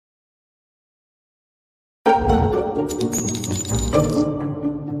Hey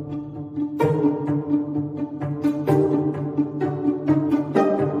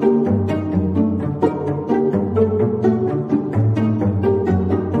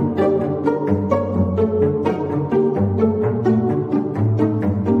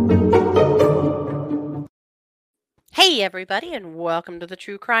everybody, and welcome to the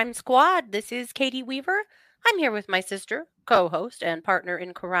True Crime Squad. This is Katie Weaver. I'm here with my sister, co-host, and partner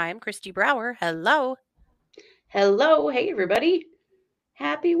in crime, Christy Brower. Hello. Hello, hey everybody.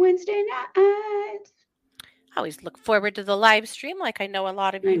 Happy Wednesday night. I always look forward to the live stream, like I know a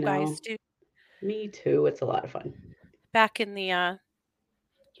lot of I you know. guys do. Me too. It's a lot of fun. Back in the,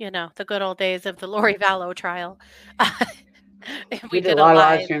 the good old days of the Lori Vallow trial, and We we did a did a lot of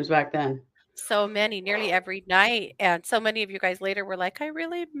live live. streams back then. So many, nearly every night, and so many of you guys later were like, "I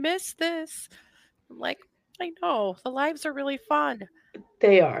really miss this." I'm like, I know the lives are really fun.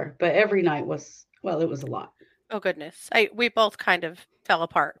 They are, but every night was, well, it was a lot. Oh goodness, we both kind of fell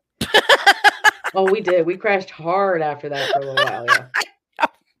apart. Oh, we did. We crashed hard after that for a little while,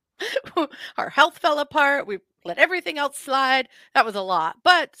 yeah. Our health fell apart. We let everything else slide. That was a lot.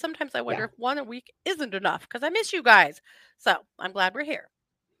 But sometimes I wonder Yeah. if one a week isn't enough because I miss you guys. So I'm glad we're here.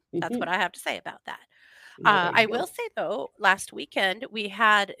 That's what I have to say about that. Well, there you I go. will say, though, last weekend we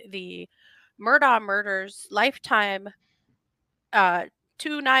had the Murdaugh Murders Lifetime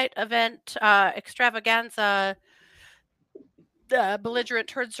 2-night event extravaganza, belligerent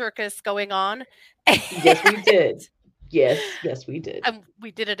turd circus going on. Yes, we did. Yes, we did. And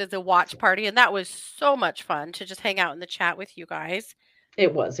we did it as a watch party, and that was so much fun to just hang out in the chat with you guys.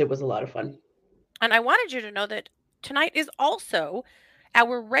 It was a lot of fun. And I wanted you to know that tonight is also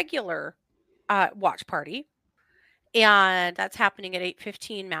our regular watch party, and that's happening at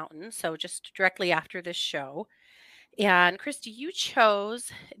 8:15 Mountain, so just directly after this show. And Christy, you chose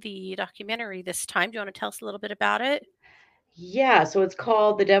the documentary this time. Do you want to tell us a little bit about it? Yeah, so it's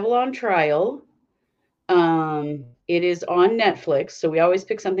called The Devil on Trial. It is on Netflix, so we always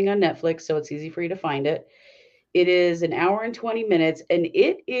pick something on Netflix, so it's easy for you to find it. It is an hour and 20 minutes, and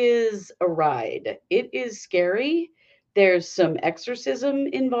it is a ride. It is scary. There's some exorcism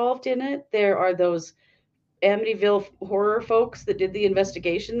involved in it. There are those Amityville horror folks that did the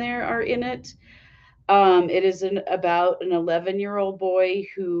investigation there are in it. It is about an 11-year-old boy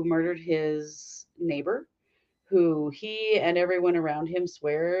who murdered his neighbor, who he and everyone around him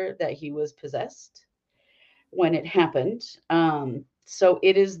swear that he was possessed when it happened. So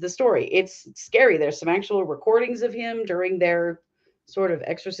it is the story. It's scary. There's some actual recordings of him during their sort of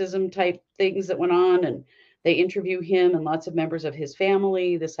exorcism type things that went on, and they interview him and lots of members of his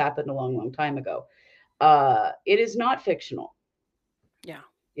family. This happened a long, long time ago. It is not fictional. Yeah.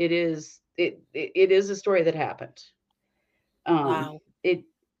 It is a story that happened. Wow. It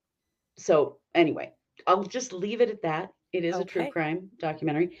so anyway, I'll just leave it at that. It is a true Okay. crime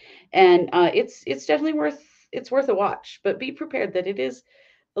documentary, and it's definitely worth a watch. But be prepared that it is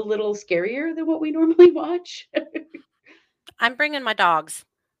a little scarier than what we normally watch. I'm bringing my dogs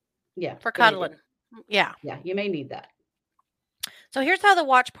Yeah, for there you go. cuddling. Yeah. Yeah, you may need that. So here's how the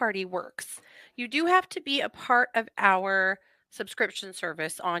watch party works. You do have to be a part of our subscription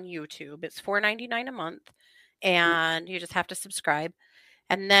service on YouTube. It's $4.99 a month, and you just have to subscribe,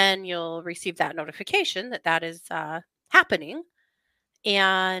 and then you'll receive that notification that is happening,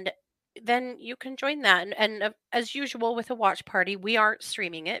 and then you can join that. And as usual with a watch party, we aren't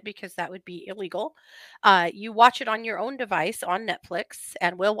streaming it because that would be illegal. You watch it on your own device on Netflix,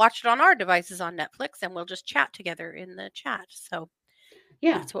 and we'll watch it on our devices on Netflix, and we'll just chat together in the chat. So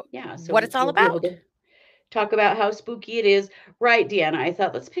Yeah, that's yeah. what So it's all we'll be able about. to talk about how spooky it is. Right, Deanna. I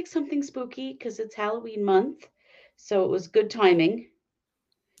thought let's pick something spooky because it's Halloween month, so it was good timing.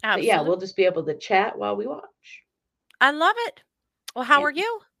 But yeah, Absolutely. we'll just be able to chat while we watch. I love it. Well, how Yeah. are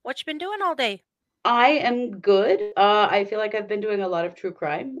you? What you been doing all day? I am good. I feel like I've been doing a lot of true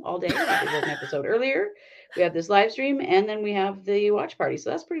crime all day. We did an episode earlier. We have this live stream, and then we have the watch party. So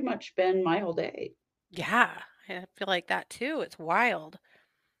that's pretty much been my whole day. Yeah, I feel like that too. It's wild.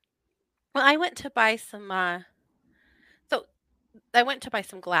 Well, I went to buy some so I went to buy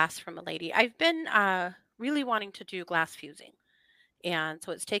some glass from a lady. I've been really wanting to do glass fusing. And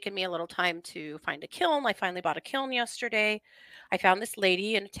so it's taken me a little time to find a kiln. I finally bought a kiln yesterday. I found this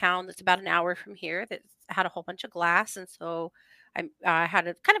lady in a town that's about an hour from here that had a whole bunch of glass. And so I had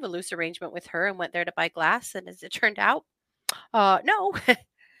a kind of a loose arrangement with her and went there to buy glass. And as it turned out, no,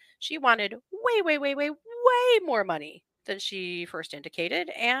 she wanted way, way, way, way, way more money than she first indicated.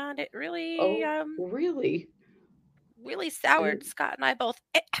 And it really, Oh, really? really soured And Scott and I both.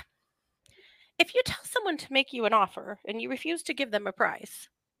 If you tell someone to make you an offer and you refuse to give them a price,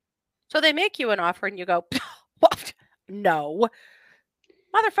 so they make you an offer and you go, well, No.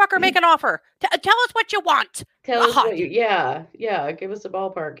 Motherfucker, make an offer. Tell us what you want. Tell us what God. you, yeah, yeah, give us a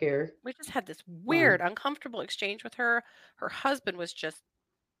ballpark here. We just had this Wow. weird, uncomfortable exchange with her. Her husband was just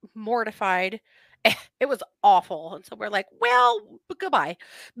mortified. It was awful. And so we're like, well, goodbye.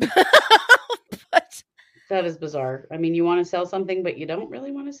 But That is bizarre. I mean, you want to sell something, but you don't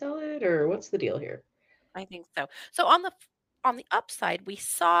really want to sell it, or what's the deal here? I think so. So on the upside, we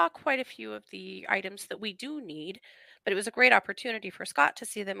saw quite a few of the items that we do need, but it was a great opportunity for Scott to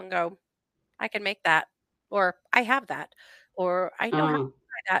see them and go, I can make that, or I have that, or I know how to Uh,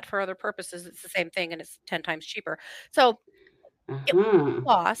 buy that for other purposes. It's the same thing and it's 10 times cheaper. So it was uh-huh. a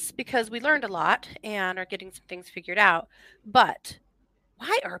loss because we learned a lot and are getting some things figured out. But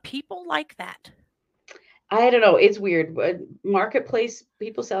why are people like that? I don't know. It's weird. But marketplace,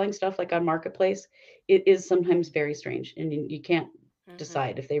 people selling stuff like on marketplace, it is sometimes very strange, and you can't Hmm.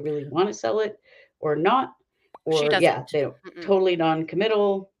 decide if they really want to sell it or not, She or yeah, doesn't. they don't Mm-mm. totally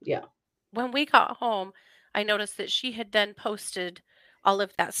non-committal. Yeah. When we got home, I noticed that she had then posted all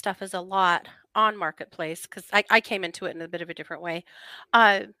of that stuff as a lot on Marketplace because I came into it in a bit of a different way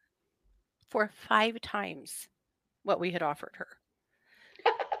uh, for 5 times what we had offered her.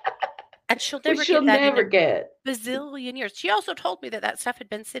 And she'll Which never she'll get that in a never get. bazillion years. She also told me that that stuff had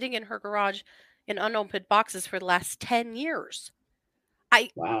been sitting in her garage in unopened boxes for the last 10 years. I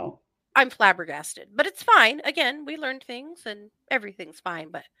Wow. I'm flabbergasted, but it's fine. Again, we learned things and everything's fine,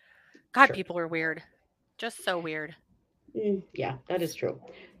 but God, Sure. people are weird. Just so weird. Yeah, that is true.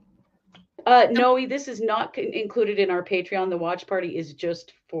 Um, Noe, this is not included in our Patreon. The watch party is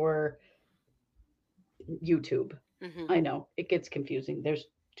just for YouTube. mhm, I know it gets confusing. There's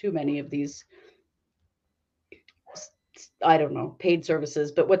too many of these, I don't know, paid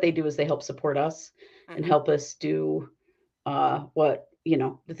services, but what they do is they help support us and mhm. help us do what,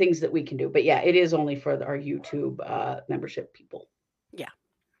 the things that we can do. But yeah, it is only for our YouTube membership people. Yeah.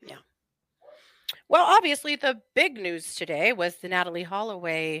 Yeah. Well, obviously, the big news today was the Natalie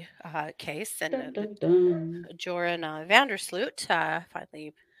Holloway case, and Dun, dun, dun. Joran Vandersloot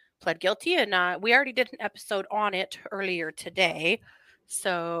finally pled guilty, and we already did an episode on it earlier today.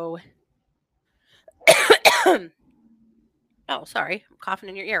 So, oh, sorry, I'm coughing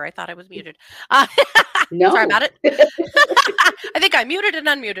in your ear. I thought I was muted. Uh, sorry No. about it. I think I muted and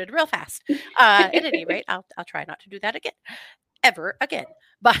unmuted real fast. At any rate, I'll try not to do that again, ever again.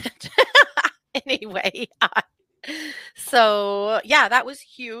 But anyway, so yeah, that was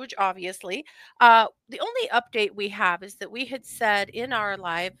huge. Obviously, the only update we have is that we had said in our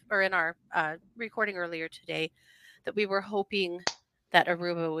live or in our recording earlier today that we were hoping that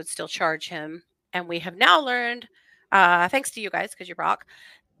Aruba would still charge him, and we have now learned, thanks to you guys because you rock,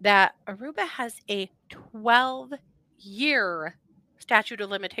 that Aruba has a 12-year statute of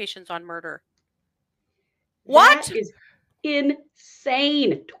limitations on murder. That What? is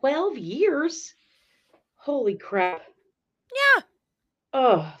insane. 12 years? Holy crap. Yeah,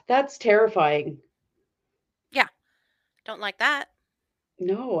 Oh, that's terrifying. yeah, don't like that.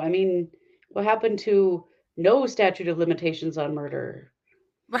 No, I mean, what happened to no statute of limitations on murder?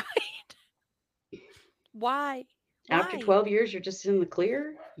 Right? Why? After Why? 12 years, you're just in the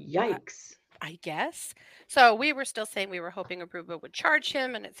clear? I, Yikes. I guess. So we were still saying we were hoping Aruba would charge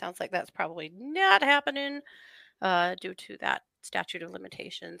him, and it sounds like that's probably not happening due to that statute of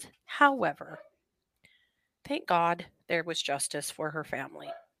limitations. However, thank God there was justice for her family.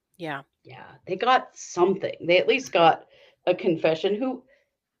 Yeah. Yeah, they got something. They at least got a confession.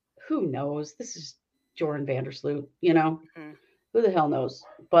 Who knows? This is Jordan Vandersloot, Mhm. who the hell knows?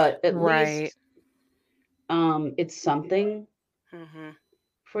 But at Right. least it's something Hmm.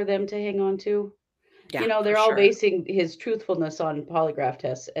 for them to hang on to. Yeah, for They're all sure. basing his truthfulness on polygraph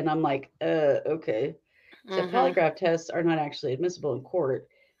tests, and I'm like, okay. Except Hmm. polygraph tests are not actually admissible in court.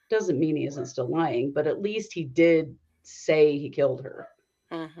 Doesn't mean he isn't still lying, but at least he did say he killed her.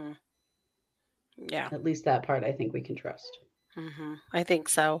 Hmm. Yeah. At least that part I think we can trust. I think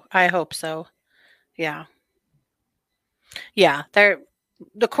so. I hope so. Yeah. Yeah.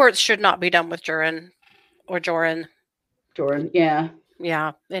 The courts should not be done with Jurin or Joran. Jordan, yeah,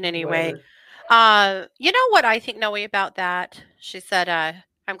 Yeah, in any way. whoever. You know what I think, Noe, about that? She said,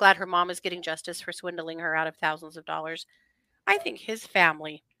 I'm glad her mom is getting justice for swindling her out of thousands of dollars. I think his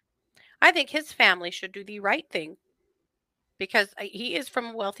family, I think his family should do the right thing because he is from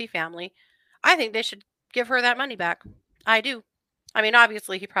a wealthy family. I think they should give her that money back. I do. I mean,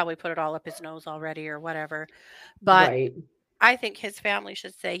 obviously, he probably put it all up his nose already or whatever, but Right, I think his family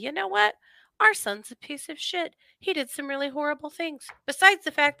should say, you know what? Our son's a piece of shit. He did some really horrible things. Besides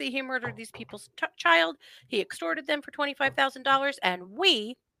the fact that he murdered these people's child, he extorted them for $25,000, and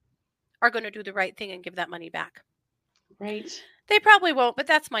we are going to do the right thing and give that money back. right? They probably won't, but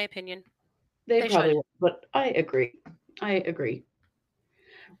that's my opinion. They They probably should. won't, but I agree. I agree.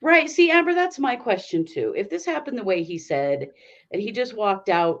 Right. See, Amber, that's my question too. If this happened the way he said, and he just walked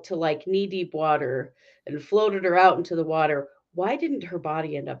out to like knee deep water and floated her out into the water, why didn't her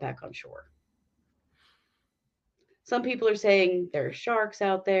body end up back on shore? Some people are saying there are sharks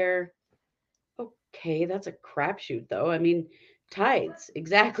out there. Okay, that's a crapshoot, though. I mean, tides,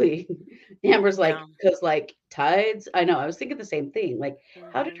 exactly. Amber's like, Yeah. because like tides, I know. I was thinking the same thing. Like,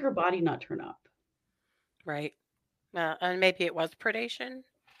 how did Hmm. her body not turn up? Right. And maybe it was predation,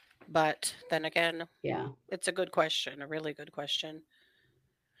 but then again, Yeah. it's a good question, a really good question.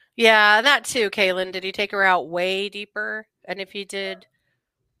 Yeah, that too, Kaylin. Did he take her out way deeper? And if he did,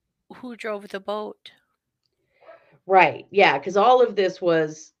 who drove the boat? Right. Yeah. Because all of this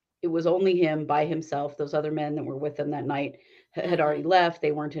was, it was only him by himself. Those other men that were with him that night had already Hmm. left.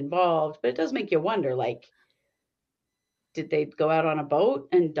 They weren't involved. But it does make you wonder, like, did they go out on a boat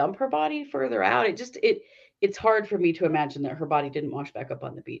and dump her body further out? It's hard for me to imagine that her body didn't wash back up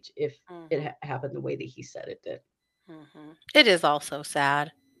on the beach if it Hmm. happened the way that he said it did. Hmm. It is also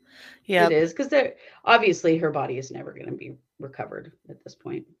sad. It Yep. is because they're obviously her body is never going to be recovered at this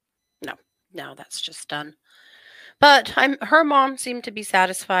point. No, no, that's just done. But her mom seemed to be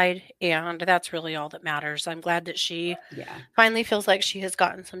satisfied, and that's really all that matters. I'm glad that she Yeah, finally feels like she has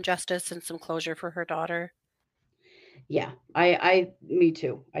gotten some justice and some closure for her daughter. yeah. Me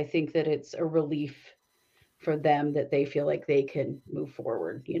too. I think that it's a relief for them that they feel like they can move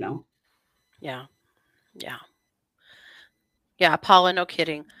forward. You know. Yeah, yeah, yeah. Paula, no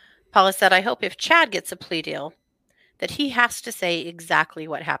kidding. Paula said, "I hope if Chad gets a plea deal, that he has to say exactly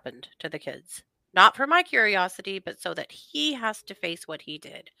what happened to the kids. Not for my curiosity, but so that he has to face what he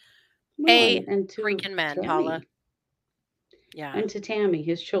did. Well, A and to freaking man, Paula. Tammy Yeah. and to Tammy,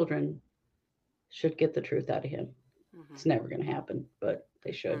 his children should get the truth out of him. Hmm. It's never going to happen, but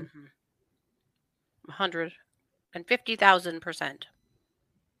they should. Hmm. 150,000%.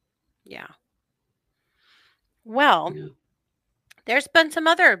 Yeah. Well, Yeah. there's been some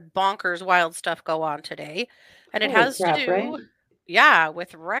other bonkers, wild stuff go on today, and it Holy has to crap! Right? do, yeah,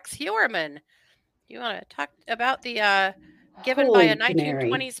 with Rex Heuerman. You want to talk about the given by a Holy canary!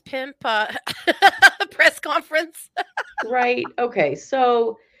 1920s pimp press conference? Right? Okay,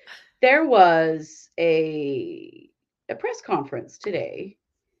 so there was a press conference today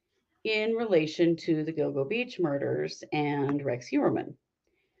in relation to the Gilgo Beach murders and Rex Heuerman.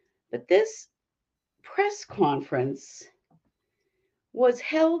 But this press conference was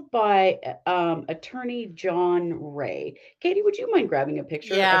held by attorney John Ray. Katie, would you mind grabbing a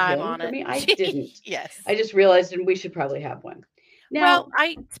picture Yeah, of I'm him on for it. me? I didn't. Yes. I just realized, and we should probably have one. Well, Now,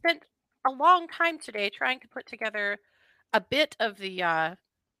 I spent a long time today trying to put together a bit of the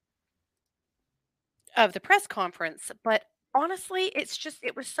press conference, but honestly,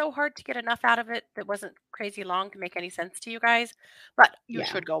 it was so hard to get enough out of it that wasn't crazy long to make any sense to you guys. But you yeah,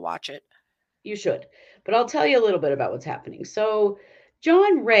 should go watch it. you should. But I'll tell you a little bit about what's happening. So,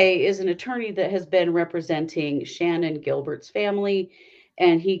 John Ray is an attorney that has been representing Shannon Gilbert's family,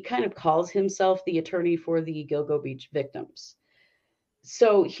 and he kind of calls himself the attorney for the Gilgo Beach victims.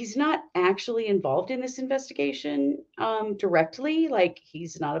 So he's not actually involved in this investigation directly. Like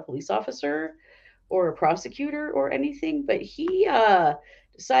he's not a police officer or a prosecutor or anything, but he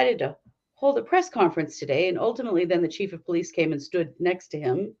decided to hold a press conference today, and ultimately, then the chief of police came and stood next to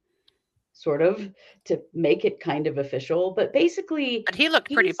him, sort of, to make it kind of official. But basically, But he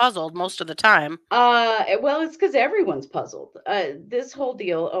looked pretty he's puzzled most of the time. well, it's because everyone's puzzled. This whole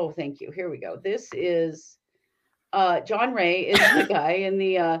deal. Oh, thank you. Here we go. This is John Ray is the guy in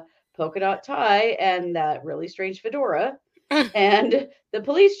the polka dot tie and that really strange fedora, and the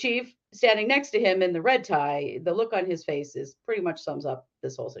police chief standing next to him in the red tie. The look on his face is pretty much sums up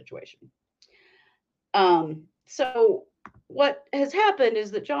this whole situation. So what has happened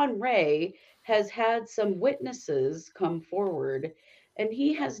is that John Ray has had some witnesses come forward, and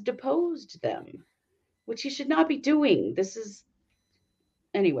he has deposed them, which he should not be doing. This is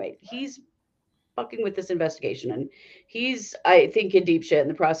anyway. He's fucking with this investigation, and he's, I think, in deep shit. And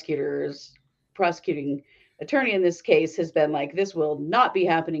the prosecuting attorney in this case has been like, this will not be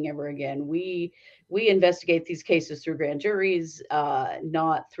happening ever again. We investigate these cases through grand juries,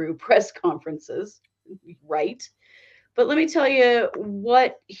 not through press conferences, right? But let me tell you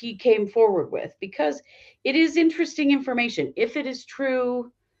what he came forward with, because it is interesting information. If it is true,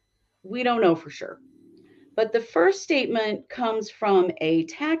 we don't know for sure. But the first statement comes from a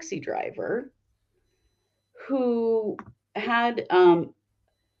taxi driver who had,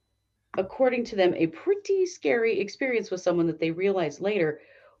 according to them, a pretty scary experience with someone that they realized later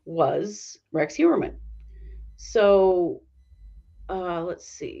was Rex Heuerman. So let's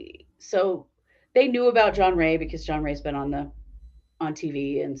see. So they knew about John Ray because John Ray's been on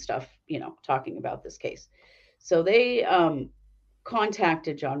TV and stuff, talking about this case. So they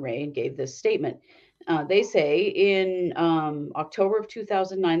contacted John Ray and gave this statement. They say in October of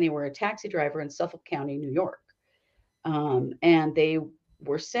 2009, they were a taxi driver in Suffolk County, New York. And they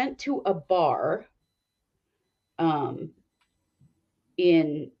were sent to a bar um,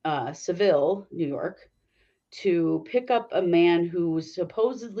 in Seville, New York, to pick up a man who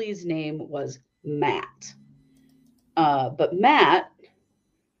supposedly his name was Matt. But Matt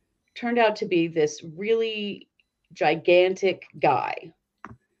turned out to be this really gigantic guy.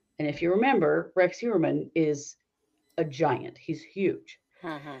 And if you remember, Rex Heuerman is a giant. He's huge.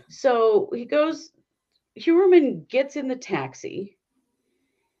 Mhm. So Heuerman gets in the taxi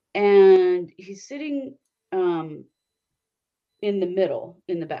and he's sitting um, in the middle,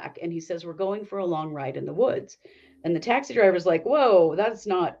 in the back, and he says, "We're going for a long ride in the woods." And the taxi driver's like, "Whoa, that's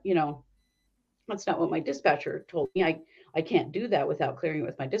not what my dispatcher told me. I can't do that without clearing it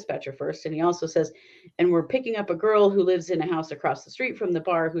with my dispatcher first." And he also says, "And we're picking up a girl who lives in a house across the street from the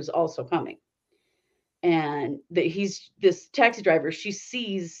bar who's also coming." And he's this taxi driver, she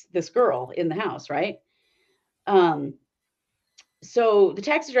sees this girl in the house, right? Um, so the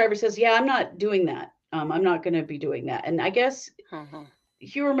taxi driver says, "Yeah, I'm not doing that. I'm not going to be doing that." And I guess Mhm.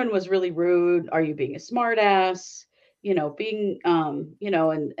 Heuerman was really rude. "Are you being a smartass?" And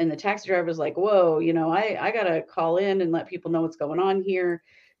the taxi driver was like, "Whoa, I got to call in and let people know what's going on here."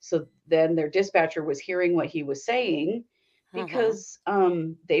 So then their dispatcher was hearing what he was saying Mhm. because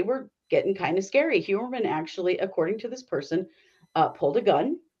they were getting kind of scary. Heuerman actually, according to this person, pulled a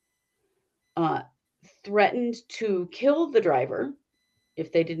gun, uh, threatened to kill the driver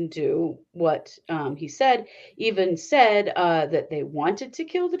if they didn't do what he said, even said that they wanted to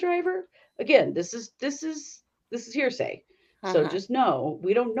kill the driver. Again, this is hearsay, so Mhm. just know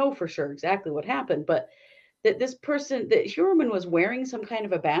we don't know for sure exactly what happened, but that Heuerman was wearing some kind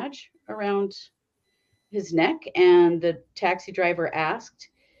of a badge around his neck, and the taxi driver asked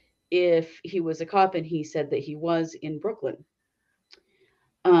if he was a cop, and he said that he was in Brooklyn.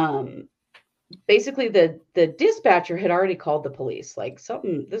 Um, Basically the dispatcher had already called the police, like,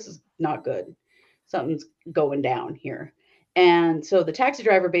 something, this is not good, something's going down here. And so the taxi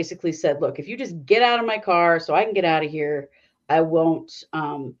driver basically said, "Look, if you just get out of my car so I can get out of here, I won't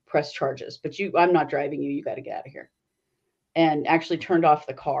press charges, but I'm not driving you, you got to get out of here." And actually turned off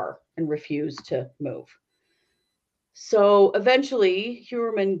the car and refused to move. So eventually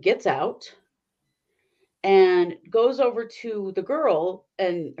Heuerman gets out and goes over to the girl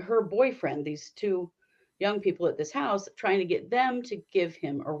and her boyfriend, these two young people at this house, trying to get them to give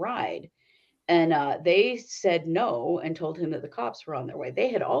him a ride. And they said no and told him that the cops were on their way. They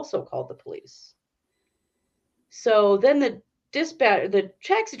had also called the police. So then the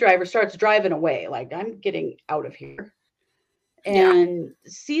taxi driver starts driving away, like, "I'm getting out of here." Yeah. And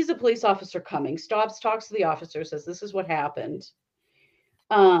sees a police officer coming, stops, talks to the officer, says, "This is what happened."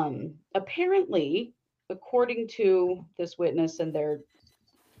 Apparently, according to this witness and their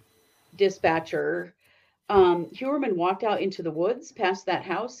dispatcher, Heuerman walked out into the woods past that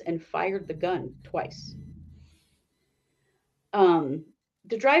house and fired the gun twice. Um,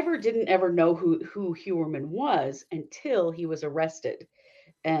 the driver didn't ever know who Heuerman was until he was arrested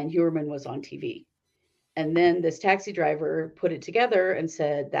and Heuerman was on TV. And then this taxi driver put it together and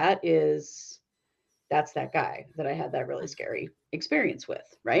said, that's that guy that I had that really scary experience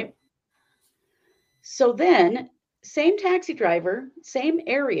with, right? So then, same taxi driver, same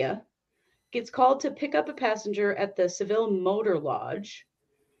area, gets called to pick up a passenger at the Seville Motor Lodge.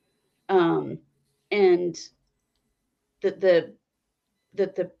 Um, and the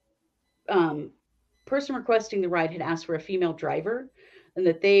the um, person requesting the ride had asked for a female driver, and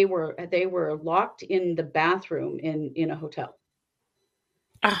that they were locked in the bathroom in a hotel.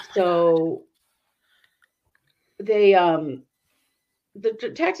 Oh my god. So they the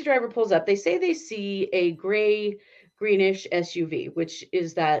taxi driver pulls up. They say they see a gray greenish SUV, which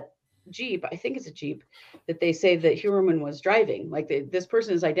is that Jeep. I think it's a Jeep that they say that Heuerman was driving. Like, this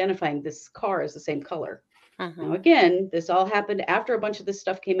person is identifying this car as the same color. Now, Mhm. again, this all happened after a bunch of this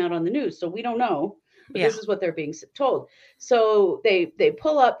stuff came out on the news, so we don't know, but Yeah. this is what they're being told. So they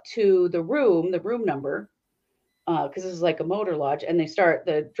pull up to the room number, because this is like a motor lodge, and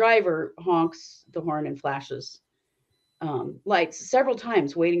the driver honks the horn and flashes lights several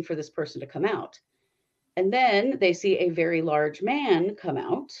times, waiting for this person to come out. And then they see a very large man come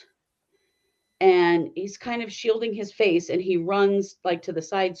out, and he's kind of shielding his face, and he runs like to the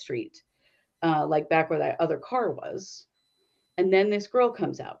side street, like back where that other car was. And then this girl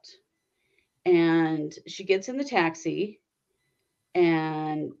comes out, And she gets in the taxi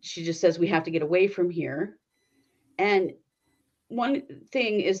and she just says, "We have to get away from here." And one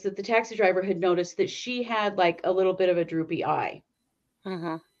thing is that the taxi driver had noticed that she had like a little bit of a droopy eye.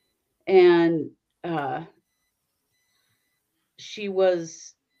 Mhm. And uh, she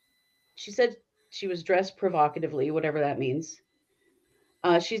was, she said she was dressed provocatively, whatever that means.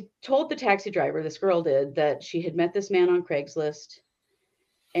 She told the taxi driver, this girl did, that she had met this man on Craigslist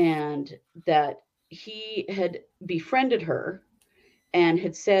and that he had befriended her and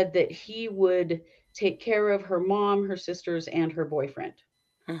had said that he would take care of her mom, her sisters, and her boyfriend.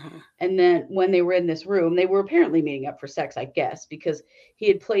 Mhm. And then when they were in this room, they were apparently meeting up for sex, I guess, because he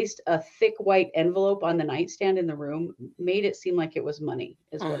had placed a thick white envelope on the nightstand in the room, made it seem like it was money,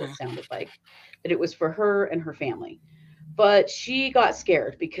 is what it Mhm. sounded like, that it was for her and her family. But she got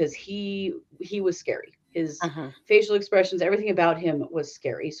scared because he was scary. His Mhm. facial expressions, everything about him was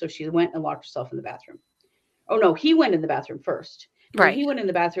scary. So she went and locked herself in the bathroom. Oh no, he went in the bathroom first. And when Right. he went in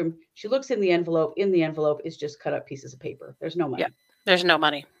the bathroom, she looks in the envelope. In the envelope is just cut up pieces of paper. There's no Yep. money. There's no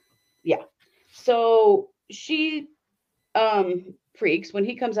money. Yeah. So she freaks when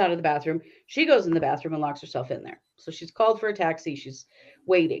he comes out of the bathroom. She goes in the bathroom and locks herself in there. So she's called for a taxi. She's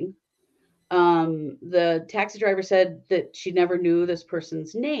waiting. The taxi driver said that she never knew this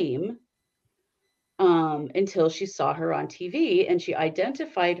person's name until she saw her on TV and she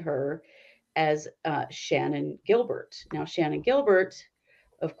identified her as Shannon Gilbert. Now, Shannon Gilbert,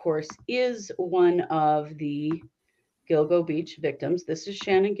 of course, is one of the Gilgo Beach victims. This is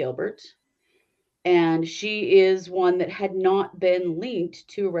Shannon Gilbert. And she is one that had not been linked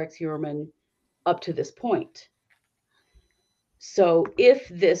to Rex Heuerman up to this point. So, if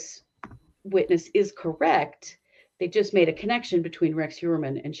this witness is correct, they just made a connection between Rex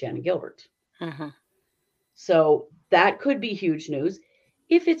Heuerman and Shannon Gilbert. Mhm. So that could be huge news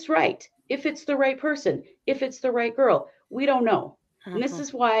if it's right, if it's the right person, if it's the right girl. We don't know. And this Mhm.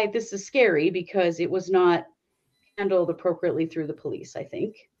 is why this is scary because it was not handled appropriately through the police, I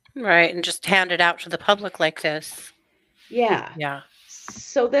think. Right, and just hand it out to the public like this. Yeah. Yeah.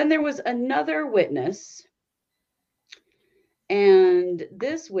 So then there was another witness, and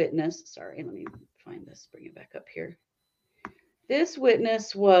this witness, sorry, let me find this, bring it back up here. This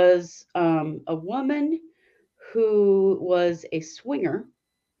witness was a woman who was a swinger.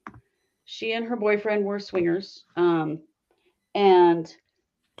 She and her boyfriend were swingers. And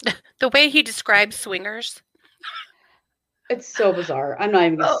The way he describes swingers. it's so bizarre. I'm not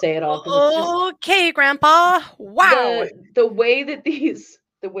even going to say it all because it's just Okay, Grandpa. Wow. the way that these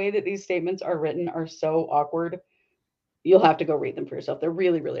statements are written are so awkward. You'll have to go read them for yourself. They're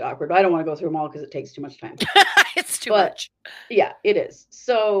really really awkward. But I don't want to go through them all because it takes too much time. It's too But much. yeah, it is.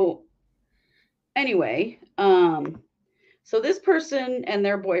 So anyway, so this person and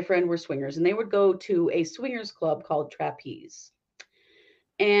their boyfriend were swingers, and they would go to a swingers club called Trapeze.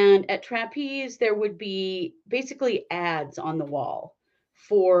 And at Trapeze, there would be basically ads on the wall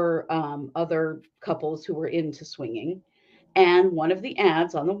for other couples who were into swinging. And one of the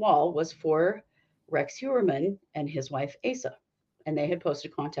ads on the wall was for Rex Heuerman and his wife Asa. And they had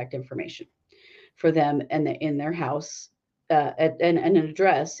posted contact information for them and in their house and an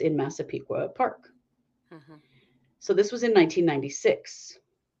address in Massapequa Park. Mhm. So this was in 1996.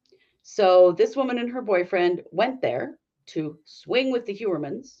 So this woman and her boyfriend went there to swing with the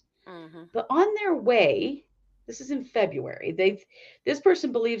Heuermans. Mhm. But on their way, this is in February. This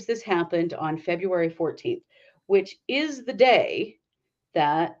person believes this happened on February 14th, which is the day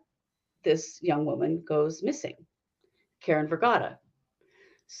that this young woman goes missing, Karen Vergata.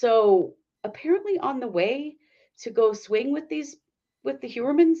 So apparently on the way to go swing with the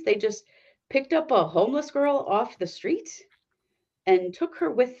Heuermans, they just picked up a homeless girl off the street and took her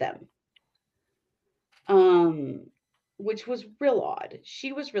with them. Um which was real odd.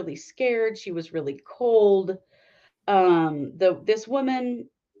 She was really scared, she was really cold. The this woman,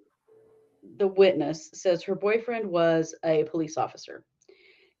 the witness, says her boyfriend was a police officer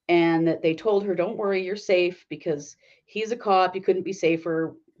and that they told her, "Don't worry, you're safe because he's a cop. You couldn't be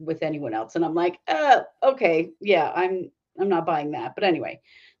safer with anyone else." And I'm like, okay, yeah, I'm not buying that. But anyway,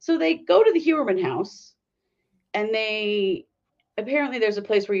 so they go to the Heuerman house, and they apparently there's a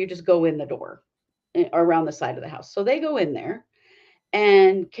place where you just go in the door around the side of the house. So they go in there,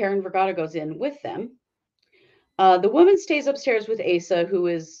 and Karen Vergata goes in with them. The woman stays upstairs with Asa, who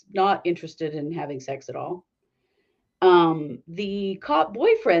is not interested in having sex at all. The cop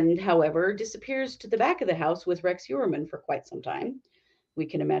boyfriend, however, disappears to the back of the house with Rex Heuerman for quite some time. We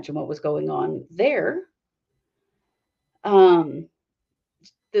can imagine what was going on there. Um,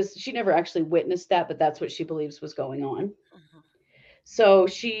 this she never actually witnessed that, but that's what she believes was going on. Mhm. So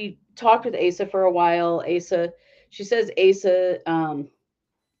she talked with Asa for a while. She says Asa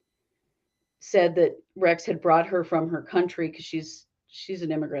said that Rex had brought her from her country because she's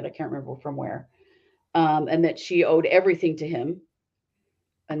an immigrant. I can't remember from where, and that she owed everything to him,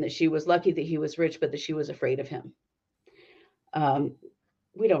 and that she was lucky that he was rich, but that she was afraid of him. Um,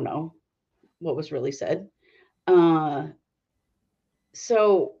 we don't know what was really said. Uh,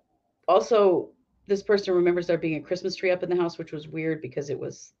 so also, this person remembers there being a Christmas tree up in the house, which was weird because it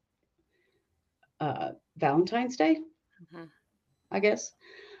was Valentine's Day, Mhm. I guess.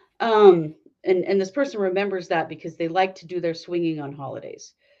 Um, and this person remembers that because they like to do their swinging on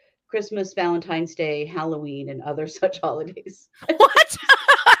holidays. Christmas, Valentine's Day, Halloween, and other such holidays. What?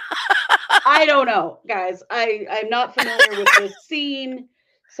 I don't know, guys. I'm not familiar with this scene,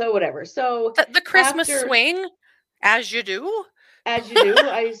 so whatever. So The Christmas after, swing, as you do? as you do,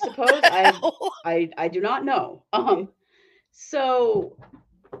 I suppose What the hell? I do not know. So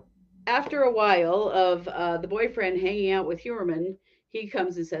after a while of the boyfriend hanging out with Heuerman, he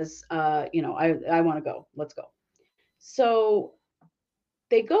comes and says, I want to go. Let's go. So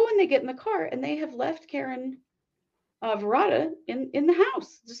they go and they get in the car and they have left Karen Verada in the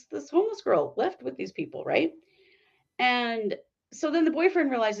house. Just this homeless girl left with these people, right? And so then the boyfriend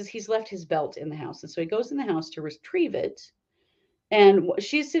realizes he's left his belt in the house. And so he goes in the house to retrieve it. And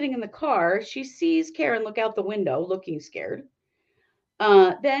she's sitting in the car. She sees Karen look out the window, looking scared.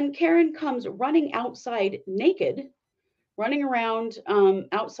 Then Karen comes running outside naked, running around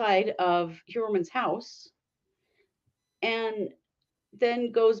outside of Heuerman's house, and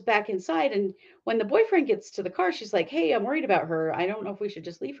then goes back inside. And when the boyfriend gets to the car, she's like, "Hey, I'm worried about her. I don't know if we should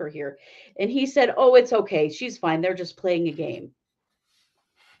just leave her here." And he said, "Oh, it's okay. She's fine. They're just playing a game."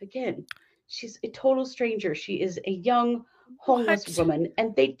 Again, she's a total stranger. She is a young homeless What? woman,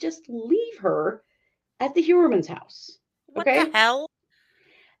 and they just leave her at the Heuerman's house. What the Okay? hell?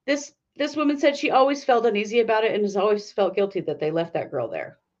 This woman said she always felt uneasy about it and has always felt guilty that they left that girl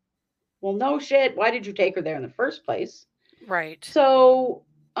there. Well, no shit. Why did you take her there in the first place? Right. So,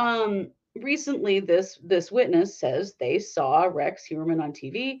 recently this witness says they saw Rex Heuerman on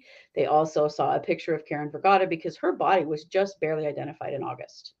TV. They also saw a picture of Karen Vergata because her body was just barely identified in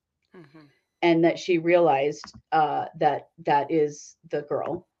August, Mhm. and that she realized that that is the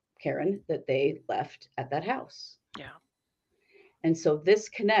girl Karen that they left at that house. Yeah. And so this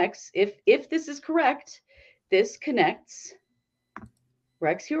connects. If this is correct, this connects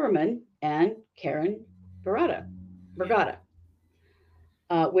Rex Heuerman and Karen Vergata. Yeah.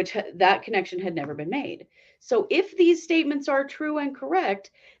 Vergata. That connection had never been made. So if these statements are true and correct,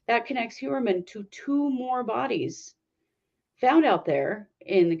 that connects Heuerman to two more bodies found out there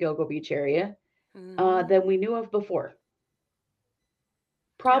in the Gilgo Beach area Mhm. than we knew of before. Yep.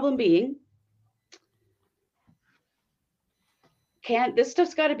 Problem being, can't this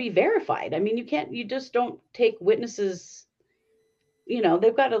stuff's got to be verified. I mean, you just don't take witnesses.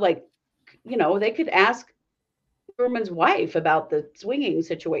 They've got to they could ask Heuerman's wife about the swinging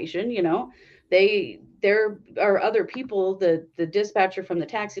situation. There are other people, the dispatcher from the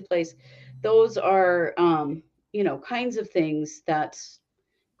taxi place. Those are kinds of things that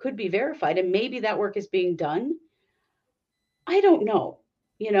could be verified, and maybe that work is being done. I don't know.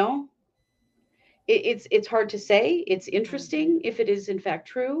 You know, it's hard to say. It's Mhm. interesting if it is in fact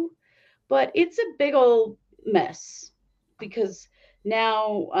true, but it's a big old mess because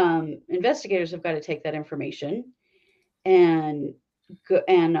now investigators have got to take that information and go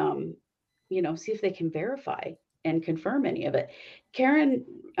and see if they can verify and confirm any of it. Karen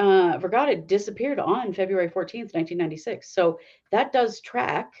Vergata disappeared on February 14th, 1996. So that does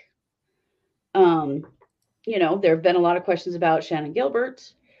track. Um, there have been a lot of questions about Shannon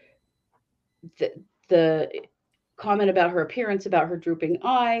Gilbert. The comment about her appearance, about her drooping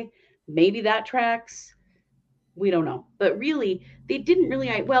eye, maybe that tracks. We don't know. But really, they didn't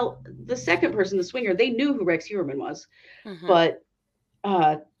really. Well, the second person, the swinger, they knew who Rex Heuerman was, Mhm. but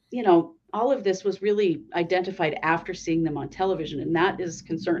all of this was really identified after seeing them on television. And that is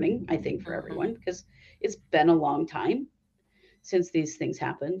concerning, I think, for Mhm. everyone because it's been a long time since these things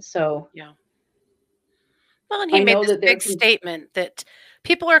happened. So Yeah. Well, and he I made know this that there big can, statement that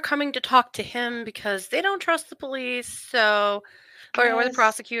people are coming to talk to him because they don't trust the police, so or the yes,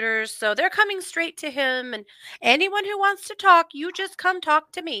 prosecutors, so they're coming straight to him, and anyone who wants to talk, you just come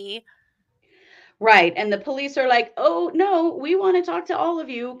talk to me. right. And the police are like, oh, no, we want to talk to all of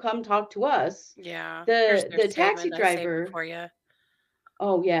you. Come talk to us. Yeah, here's The, their the taxi salmon. I saved them driver, for you.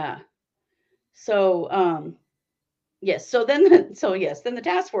 oh, yeah. So, yes. So then, yes, then the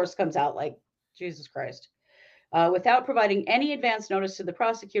task force comes out like, Jesus Christ. without providing any advance notice to the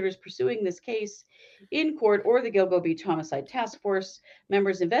prosecutors pursuing this case in court or the Gilgo Beach Homicide Task Force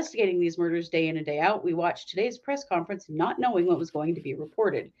members investigating these murders day in and day out. We watched today's press conference not knowing what was going to be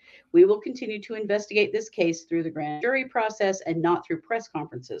reported. We will continue to investigate this case through the grand jury process and not through press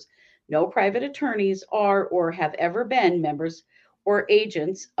conferences. No private attorneys are or have ever been members or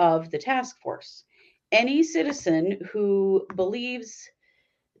agents of the task force. Any citizen who believes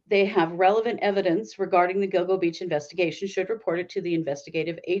they have relevant evidence regarding the Gilgo Beach investigation should report it to the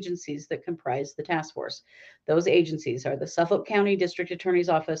investigative agencies that comprise the task force. Those agencies are the Suffolk County District Attorney's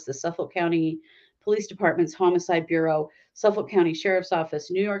Office, the Suffolk County Police Department's Homicide Bureau, Suffolk County Sheriff's Office,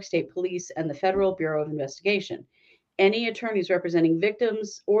 New York State Police, and the Federal Bureau of Investigation. Any attorneys representing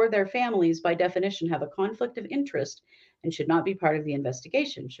victims or their families, by definition, have a conflict of interest and should not be part of the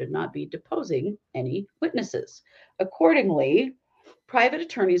investigation, should not be deposing any witnesses. Accordingly, private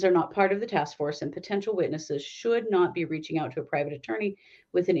attorneys are not part of the task force, and potential witnesses should not be reaching out to a private attorney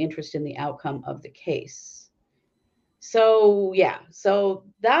with an interest in the outcome of the case. So, yeah, so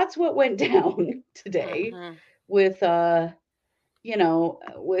that's what went down today Mhm. with,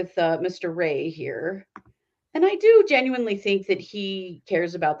 Mr. Ray here. And I do genuinely think that he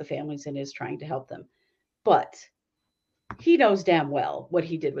cares about the families and is trying to help them. But he knows damn well what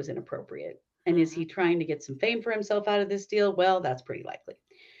he did was inappropriate. And is he Mhm. trying to get some fame for himself out of this deal? Well, that's pretty likely.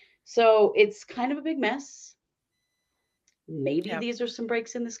 So it's kind of a big mess. Maybe Yep. these are some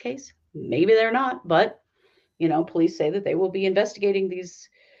breaks in this case. Maybe they're not. But, police say that they will be investigating these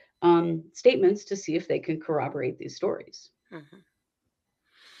statements to see if they can corroborate these stories. Mhm.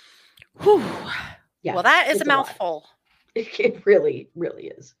 Whew. Yeah, Well, that is a it's a lot. mouthful. It really, really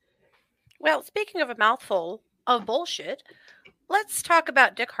is. Well, speaking of a mouthful of bullshit, let's talk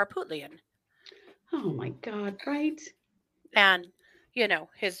about Dick Harpootlian Oh my God, right? and,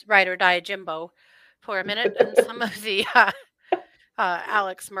 his ride or die Jimbo for a minute and some of the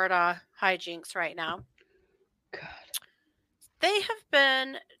Alex Murdaugh hijinks right now. God. They have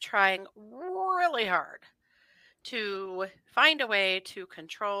been trying really hard to find a way to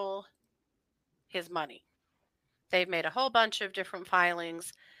control his money. They've made a whole bunch of different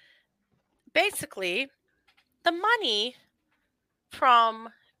filings. Basically, the money from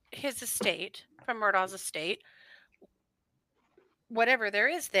his estate, from Murdaugh's estate, whatever there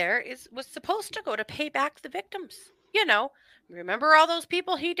is there, was supposed to go to pay back the victims. Remember all those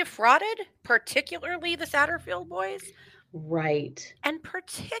people he defrauded, particularly the Satterfield boys? Right. And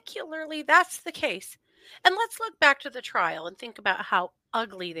particularly that's the case. And let's look back to the trial and think about how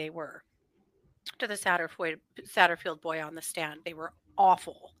ugly they were to the Satterfield boy on the stand. They were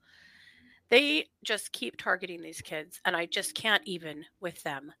awful. They just keep targeting these kids, and I just can't even with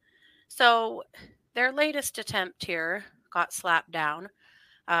them. So, their latest attempt here got slapped down.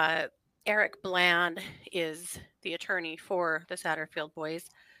 Uh, Eric Bland is the attorney for the Satterfield boys,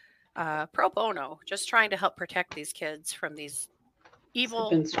 pro bono, just trying to help protect these kids from these They've evil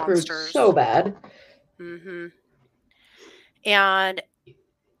been screwed so monsters. bad. hmm And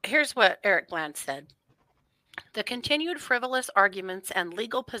here's what Eric Bland said: the continued frivolous arguments and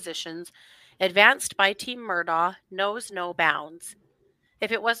legal positions advanced by Team Murdaugh knows no bounds.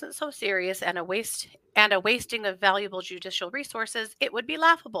 If it wasn't so serious and a wasting of valuable judicial resources, it would be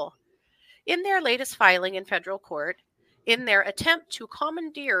laughable. In their latest filing in federal court, in their attempt to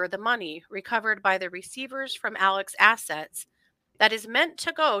commandeer the money recovered by the receivers from Alex's assets that is meant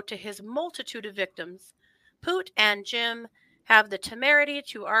to go to his multitude of victims, Poot and Jim have the temerity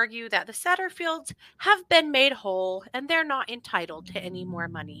to argue that the Satterfields have been made whole and they're not entitled to any more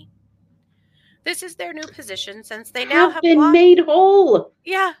money. This is their new position since they now Have have been lost. made whole.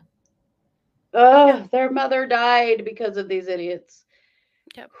 Yeah, yeah, Oh, their mother died because of these idiots.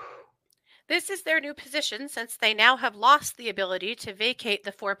 yep. This is their new position since they now have lost the ability to vacate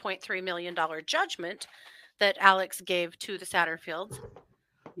the $4.3 million judgment that Alex gave to the Satterfields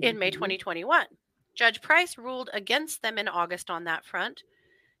in May Mhm. 2021. Judge Price ruled against them in August on that front.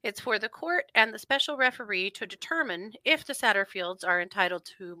 It's for the court and the special referee to determine if the Satterfields are entitled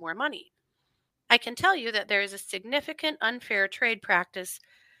to more money. I can tell you that there is a significant unfair trade practice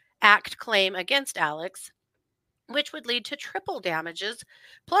act claim against Alex, which would lead to triple damages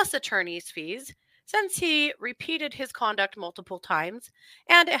plus attorney's fees, since he repeated his conduct multiple times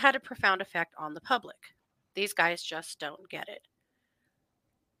and it had a profound effect on the public. These guys just don't get it.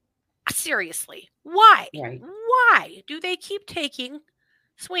 Seriously, why? Right. Why do they keep taking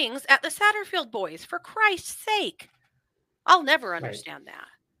swings at the Satterfield boys? For Christ's sake. I'll never Right. understand that.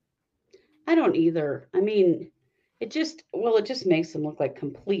 I don't either. I mean, it just makes them look like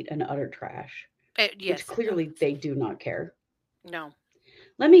complete and utter trash, which Yes, it clearly does. they do not care. No.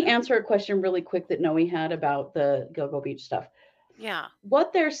 Let me answer a question really quick that Noe had about the Gilgo Beach stuff. Yeah.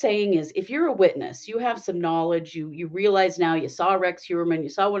 What they're saying is, if you're a witness, you have some knowledge, you realize now you saw Rex Heuerman, you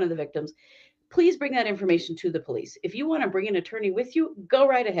saw one of the victims, please bring that information to the police. If you want to bring an attorney with you, go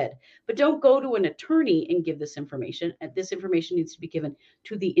right ahead. But don't go to an attorney and give this information. And this information needs to be given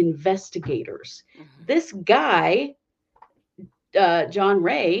to the investigators. Mm-hmm. This guy, John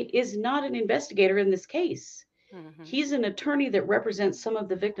Ray, is not an investigator in this case. Mm-hmm. He's an attorney that represents some of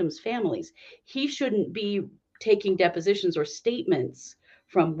the victims' families. He shouldn't be taking depositions or statements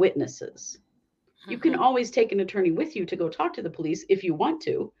from witnesses. You can Mm-hmm. always take an attorney with you to go talk to the police if you want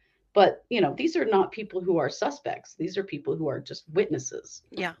to, but these are not people who are suspects. These are people who are just witnesses.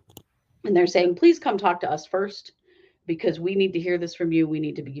 Yeah. And they're saying, please come talk to us first because we need to hear this from you. We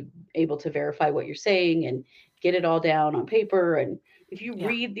need to be able to verify what you're saying and get it all down on paper. And if you Yeah.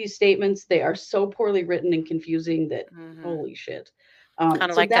 read these statements, they are so poorly written and confusing that Mm-hmm. holy shit. Kind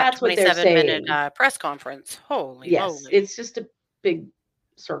of So like that that's what they're 27-minute saying. press conference. Holy Yes, moly. it's just a big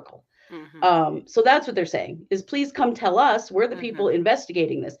circle. Mm-hmm. So that's what they're saying is please come tell us. We're the Mm-hmm. people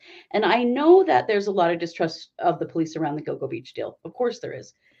investigating this. And I know that there's a lot of distrust of the police around the Gilgo Beach deal. Of course there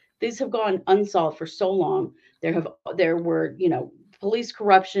is. These have gone unsolved for so long. There were, police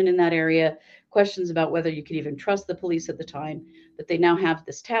corruption in that area, questions about whether you could even trust the police at the time. But they now have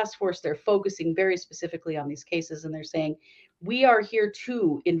this task force. They're focusing very specifically on these cases and they're saying, we are here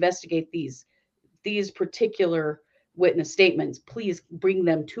to investigate these particular witness statements. Please bring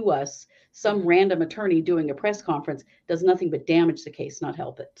them to us. Some Mm-hmm. random attorney doing a press conference does nothing but damage the case, not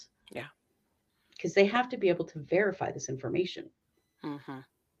help it. Yeah. Because they have to be able to verify this information. Mm-hmm.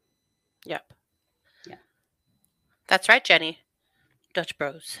 Yep. Yeah. That's right, Jenny. Dutch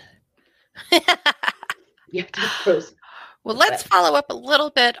Bros. Yeah, Dutch Bros. Well, What's let's that? follow up a little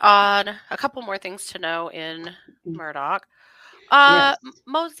bit on a couple more things to know in Mm. Murdaugh. Yes.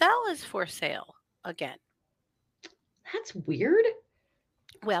 Moselle is for sale again. That's weird.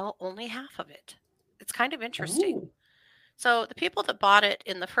 Well, only half of it. It's kind of interesting. Oh, So, the people that bought it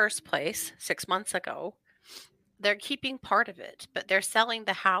in the first place 6 months ago, they're keeping part of it, but they're selling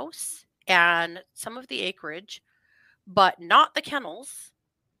the house and some of the acreage, but not the kennels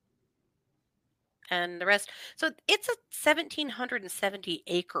and the rest. So, it's a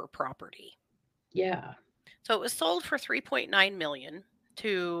 1,770-acre property. yeah. So, it was sold for 3.9 million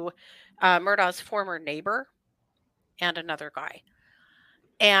to Murdaugh's former neighbor and another guy.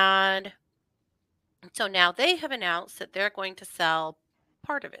 And so now they have announced that they're going to sell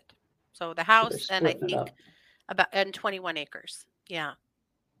part of it. So the So they're house and I splitting it think up. about and 21 acres. Yeah.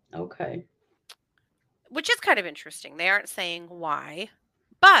 Okay. Which is kind of interesting. They aren't saying why,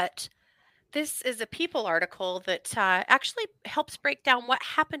 but this is a People article that actually helps break down what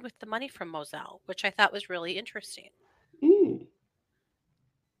happened with the money from Moselle, which I thought was really interesting. Mm,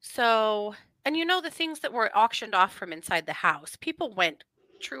 So, and the things that were auctioned off from inside the house, people went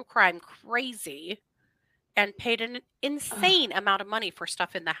true crime crazy and paid an insane amount of money for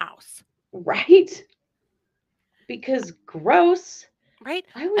stuff in the house, right? Because gross. right?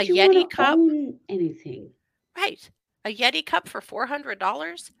 Why A would you want Yeti to cup, own anything? right? A Yeti cup for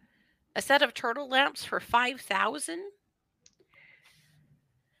 $400, a set of turtle lamps for 5,000,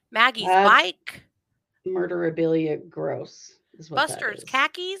 Maggie's That's bike, murderabilia gross, is what that Buster's is.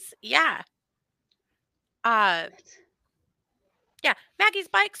 khakis. Yeah. Uh What? yeah, Maggie's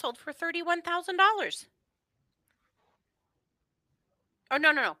bike sold for $31,000. Oh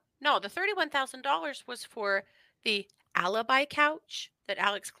no, no, no. No, the $31,000 was for the alibi couch that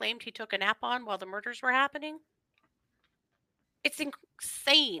Alex claimed he took a nap on while the murders were happening. It's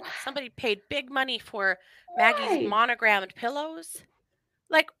insane. Somebody paid big money for Maggie's Why? monogrammed pillows.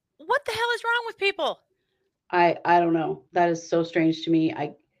 Like, what the hell is wrong with people? I don't know. That is so strange to me.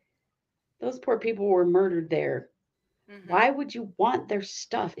 I Those poor people were murdered there. Mm-hmm. Why would you want their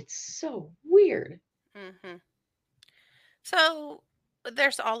stuff? It's so weird. Mm-hmm. So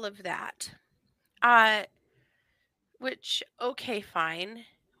there's all of that. Uh, which okay, fine,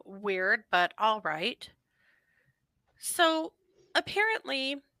 weird, but all right. So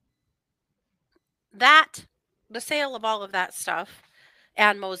apparently that the sale of all of that stuff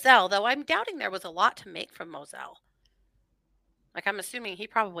and Moselle, though I'm doubting there was a lot to make from Moselle. Like I'm assuming he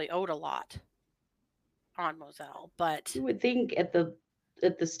probably owed a lot on Moselle, but You would think at the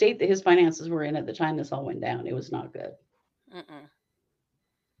state that his finances were in at the time this all went down, it was not good. mm-mm,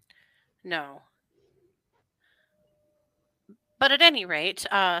 no. But at any rate,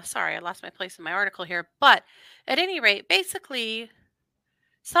 sorry, I lost my place in my article here. But at any rate, basically,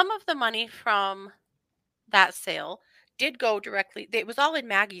 some of the money from that sale did go directly, it was all in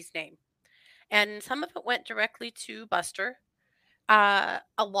Maggie's name. And some of it went directly to Buster.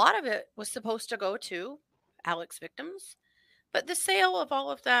 A lot of it was supposed to go to Alex victims, but the sale of all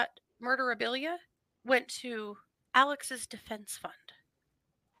of that murderabilia went to Alex's defense fund.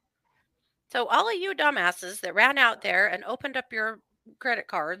 So all of you dumbasses that ran out there and opened up your credit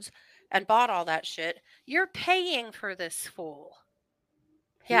cards and bought all that shit, you're paying for this fool.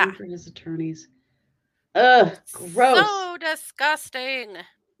 Paying Yeah. for his attorneys. Ugh, gross. So disgusting.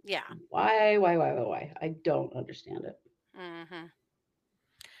 Yeah. Why? I don't understand it. Mhm.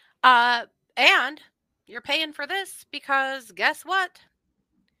 Uh and you're paying for this because guess what?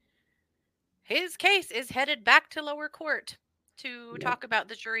 His case is headed back to lower court to Yep, talk about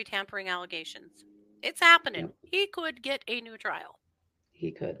the jury tampering allegations. It's happening. yep, He could get a new trial.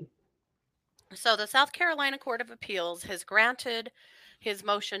 he could. So the South Carolina Court of Appeals has granted his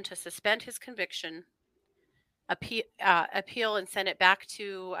motion to suspend his conviction, appeal, and send it back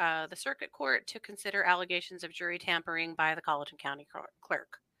to the circuit court to consider allegations of jury tampering by the Colleton County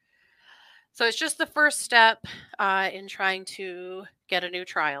clerk. So it's just the first step in trying to get a new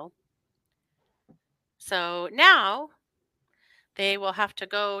trial. So now they will have to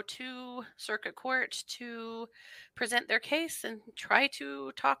go to circuit court to present their case and try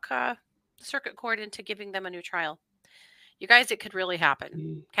to talk the circuit court into giving them a new trial. You guys, it could really happen.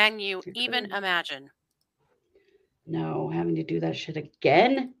 Mm, Can you it even could. imagine? No, having to do that shit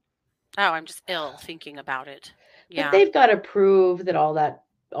again. Oh, I'm just ill thinking about it. But Yeah. they've got to prove that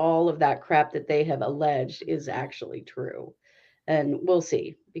all of that crap that they have alleged is actually true. And we'll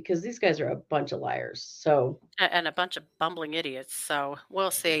see because these guys are a bunch of liars. So, And a bunch of bumbling idiots. So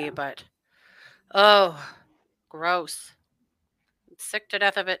we'll see. yeah. But oh, gross. I'm sick to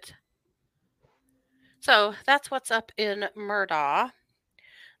death of it. So that's what's up in Murdaugh.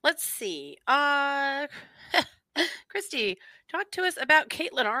 Let's see. Christy, talk to us about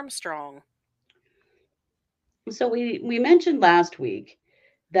Kaitlin Armstrong. So we mentioned last week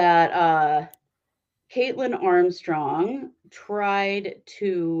that Kaitlin Armstrong tried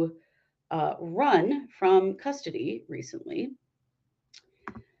to run from custody recently.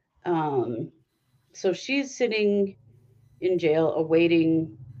 Um, so she's sitting in jail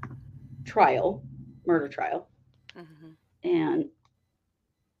awaiting trial, murder trial. Mm-hmm. And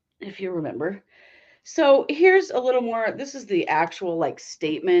if you remember, so here's a little more. This is the actual like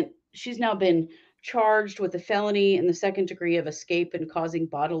statement. She's now been charged with a felony in the second degree of escape and causing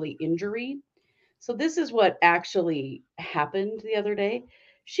bodily injury. So this is what actually happened the other day.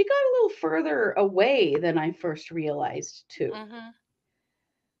 She got a little further away than I first realized too. Mm-hmm.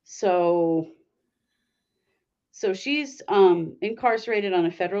 So she's incarcerated on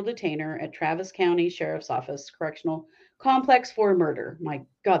a federal detainer at Travis County Sheriff's Office Correctional Complex for murder. My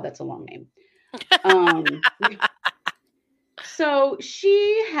God, that's a long name. Um, so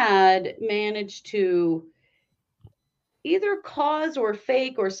she had managed to either cause or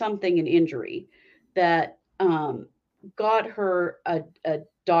fake or something an injury that got her a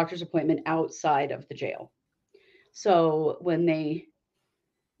doctor's appointment outside of the jail. So when they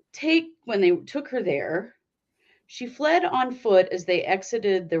took her there, she fled on foot as they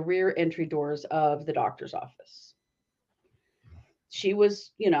exited the rear entry doors of the doctor's office. She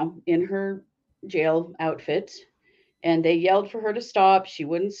was, in her jail outfit, and they yelled for her to stop. She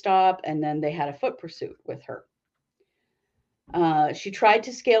wouldn't stop, and then they had a foot pursuit with her. She tried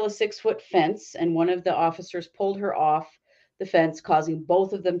to scale a 6-foot fence, and one of the officers pulled her off the fence, causing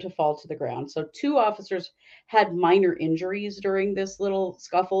both of them to fall to the ground. So, two officers had minor injuries during this little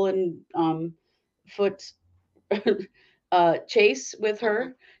scuffle and foot chase with Mm-hmm.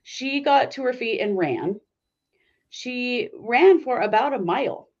 her. She got to her feet and ran. She ran for about a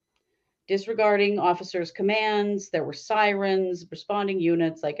mile, disregarding officers' commands. There were sirens, responding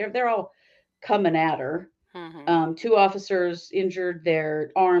units, like they're all coming at her. Mm-hmm. Two officers injured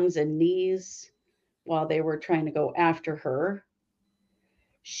their arms and knees while they were trying to go after her.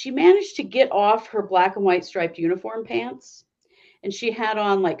 She managed to get off her black and white striped uniform pants, and she had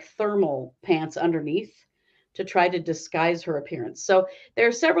on like thermal pants underneath to try to disguise her appearance. So there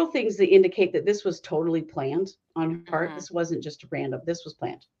are several things that indicate that this was totally planned on her part. Mm-hmm. This wasn't just random, this was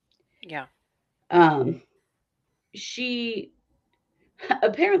planned. Yeah. Um, she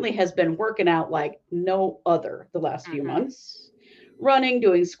apparently has been working out like no other the last few Mm-hmm. months, running,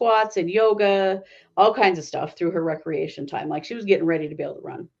 doing squats and yoga, all kinds of stuff through her recreation time. Like she was getting ready to be able to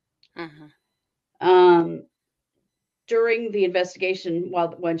run. Mm-hmm. Um, During the investigation,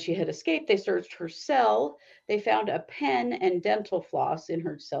 when she had escaped, they searched her cell. They found a pen and dental floss in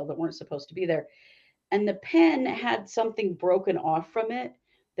her cell that weren't supposed to be there. And the pen had something broken off from it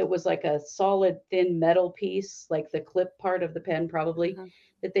that was like a solid thin metal piece, like the clip part of the pen probably, Mm-hmm.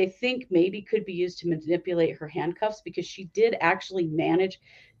 that they think maybe could be used to manipulate her handcuffs because she did actually manage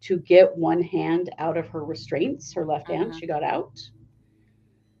to get one hand out of her restraints, her left hand. Mhm. She got out.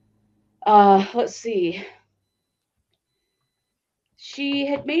 Let's see. She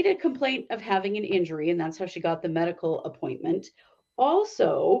had made a complaint of having an injury, and that's how she got the medical appointment.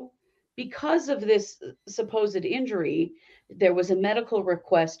 Also, because of this supposed injury, there was a medical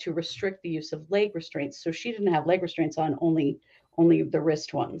request to restrict the use of leg restraints. So she didn't have leg restraints on, only the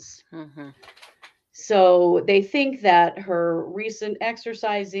wrist ones. Mhm. So they think that her recent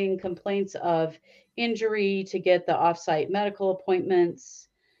exercising, complaints of injury to get the offsite medical appointments,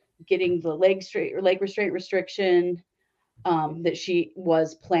 getting the leg restraint restriction, that she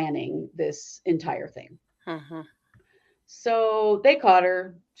was planning this entire thing. Mhm. So they caught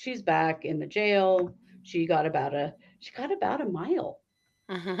her. She's back in the jail. She got about a mile.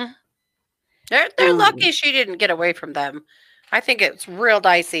 Mhm. They're lucky Um, she didn't get away from them. I think it's real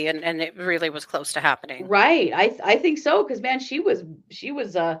dicey, and it really was close to happening. right. I think so because man, she was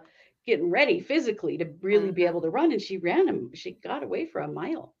getting ready physically to really be Mhm. able to run, and she ran him. She got away for a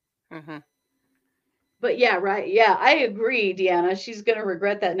mile. Mhm. But yeah, right. Yeah, I agree, Deanna. She's gonna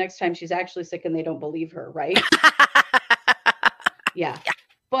regret that next time she's actually sick and they don't believe her, right? Yeah. Yeah.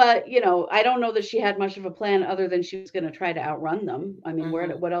 But, I don't know that she had much of a plan other than she was going to try to outrun them. I mean,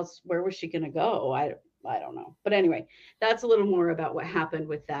 Mhm. what else, where was she going to go? I don't know. But anyway, that's a little more about what happened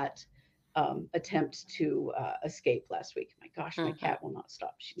with that attempt to escape last week. My gosh, my Mhm. cat will not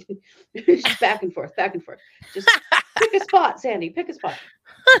stop. She's back and forth, back and forth. Just pick a spot, Sandy, pick a spot.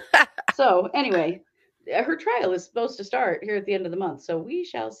 So, anyway, her trial is supposed to start here at the end of the month. So we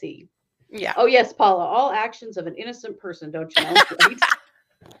shall see. Yeah. Oh, yes, Paula, all actions of an innocent person, don't you know? Right?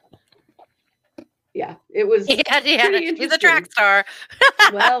 Yeah, it was Yeah, yeah, pretty she's a track interesting. star.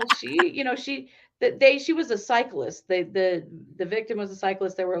 Well, she was a cyclist. The victim was a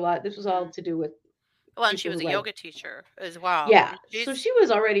cyclist. There were a lot. This was all Mhm. to do with Well, and she people was who a like, yoga teacher as well, yeah. and So she's she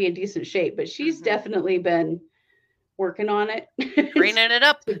was already in decent shape, but she's mhm, definitely been working on it training it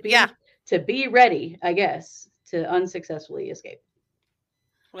up. to Yeah. be ready, I guess, to unsuccessfully escape.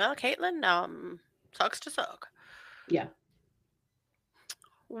 Well, Kaitlin, sucks to suck. Yeah.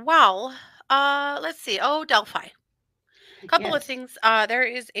 Well, let's see. Oh, Delphi. Couple of Yes. things. There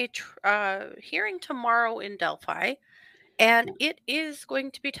is a hearing tomorrow in Delphi, and Yeah. it is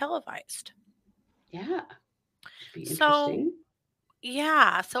going to be televised. Yeah. Should be So, interesting.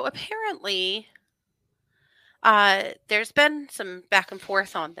 yeah. So apparently, there's been some back and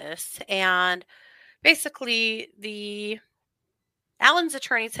forth on this, and basically, the Allen's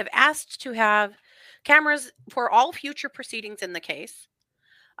attorneys have asked to have cameras for all future proceedings in the case.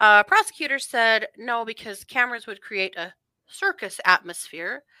 Prosecutors said no because cameras would create a circus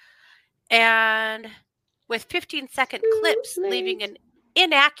atmosphere, and with 15-second Too clips leaving late. an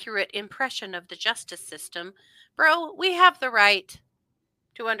inaccurate impression of the justice system. Bro, we have the right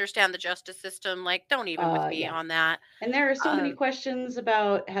to understand the justice system. Like, don't even with me Yeah. on that. And there are so many Uh, questions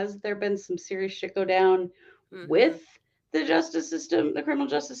about has there been some serious shit go down mhm. with the justice system, the criminal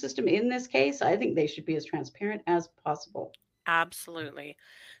justice system in this case? I think they should be as transparent as possible. Absolutely.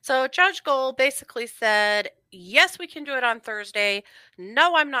 So Judge Gold basically said, "Yes, we can do it on Thursday.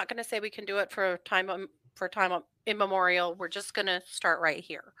 No, I'm not going to say we can do it for time immemorial. We're just going to start right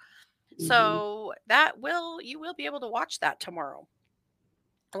here." Hmm. So that will you will be able to watch that tomorrow.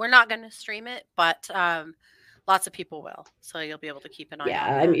 We're not going to stream it, but lots of people will. So you'll be able to keep an eye Yeah,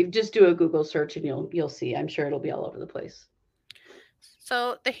 on I that. mean, just do a Google search and you'll see. I'm sure it'll be all over the place.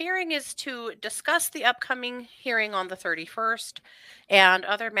 So the hearing is to discuss the upcoming hearing on the 31st and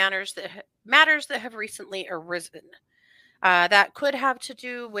other matters that have recently arisen. That could have to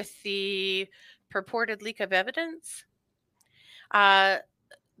do with the purported leak of evidence. Uh,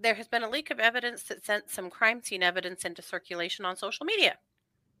 there has been a leak of evidence that sent some crime scene evidence into circulation on social media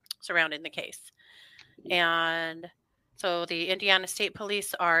surrounding the case. Yeah. And so the Indiana State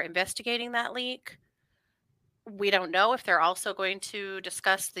Police are investigating that leak. We don't know if they're also going to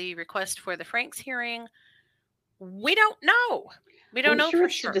discuss the request for the Franks hearing. We don't know. We don't I'm know sure for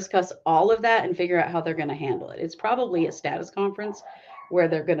it's to sure. discuss all of that and figure out how they're going to handle it. It's probably a status conference where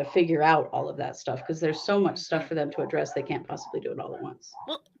they're going to figure out all of that stuff because there's so much stuff Mhm. for them to address. They can't possibly do it all at once.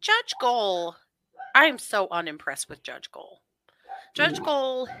 Well, Judge Goal, I am so unimpressed with Judge Goal. Judge No.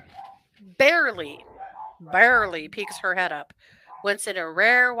 Goal barely, barely peeks her head up once in a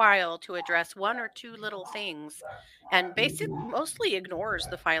rare while to address one or two little things, and Hmm. mostly ignores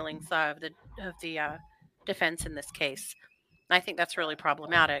the filings of the defense in this case. I think that's really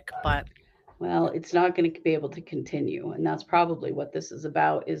problematic, but Well, it's not going to be able to continue, and that's probably what this is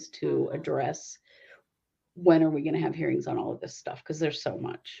about: is to mhm. address when are we going to have hearings on all of this stuff? Because there's so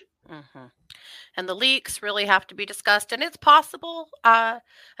much. Hmm. And the leaks really have to be discussed. And it's possible.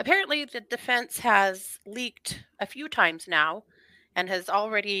 Apparently, the defense has leaked a few times now, and has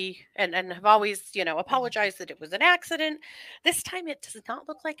already and have always apologized that it was an accident. This time, it does not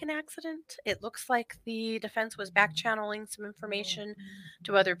look like an accident. It looks like the defense was back channeling some information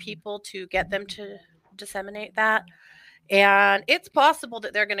to other people to get them to disseminate that. And it's possible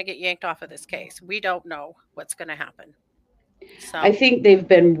that they're going to get yanked off of this case. We don't know what's going to happen. I So, think they've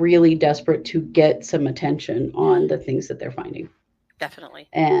been really desperate to get some attention on the things that they're finding. definitely.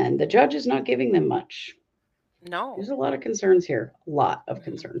 And the judge is not giving them much. No. There's a lot of concerns here. A lot of Mhm.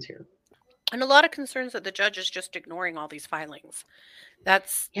 concerns here. And a lot of concerns that the judge is just ignoring all these filings.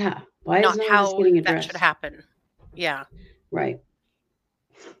 That's Yeah. Why is not none of this how getting that should addressed? happen. Yeah. Right.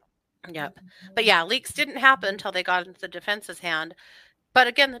 Yep. But yeah, leaks didn't happen until they got into the defense's hand. But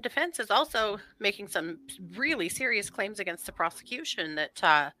again, the defense is also making some really serious claims against the prosecution that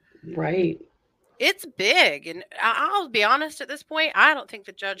Right. it's big. And I'll be honest at this point, I don't think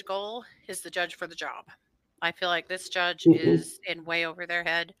the judge goal is the judge for the job. I feel like this judge Mm-mm. is in way over their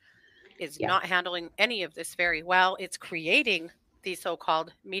head, is Yeah. not handling any of this very well. It's creating the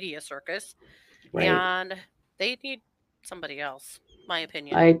so-called media circus, Right. and they need somebody else, my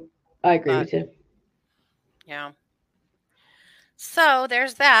opinion. I I agree But with you. yeah. So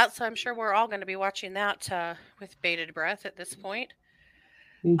there's that. So I'm sure we're all going to be watching that with bated breath at this point.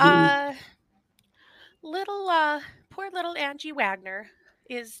 Hmm. Uh, little poor little Angie Wagner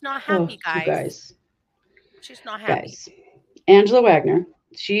is not Oh, happy, you guys. guys. She's not happy. Guys. Angela Wagner.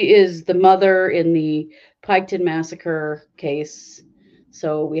 She is the mother in the Piketon massacre case.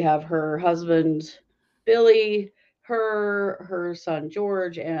 So we have her husband Billy, her son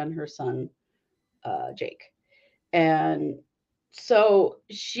George, and her son Jake. And so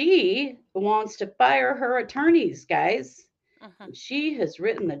she wants to fire her attorneys, guys. Mhm. She has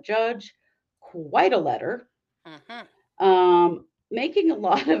written the judge quite a letter, Mhm. making a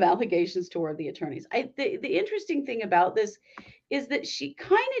lot of allegations toward the attorneys. The interesting thing about this is that she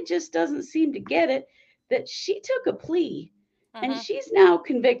kind of just doesn't seem to get it that she took a plea and Mhm. she's now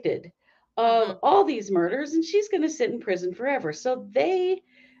convicted of Mhm. all these murders and she's going to sit in prison forever. So they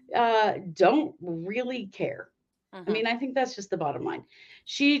don't really care. I Mhm. mean, I think that's just the bottom line.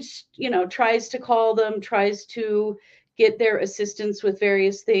 She, tries to call them, tries to get their assistance with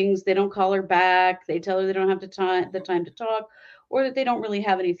various things. They don't call her back. They tell her they don't have the Mhm. time to talk, or that they don't really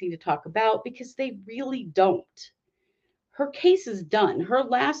have anything to talk about because they really don't. Her case is done. Her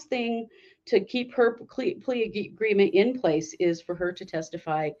last thing to keep her plea agreement in place is for her to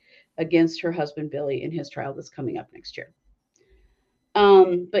testify against her husband Billy in his trial that's coming up next year.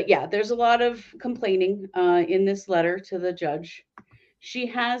 But yeah, there's a lot of complaining in this letter to the judge. She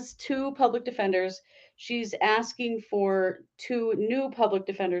has two public defenders. She's asking for two new public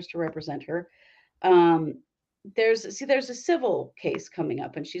defenders to represent her. Um, there's a civil case coming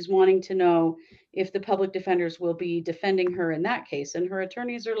up, and she's wanting to know if the public defenders will be defending her in that case. And her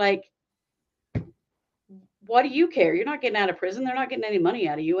attorneys are like, "What do you care? You're not getting out of prison. They're not getting any money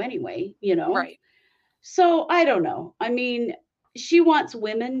out of you anyway, you know." Right. So I don't know. I mean, she wants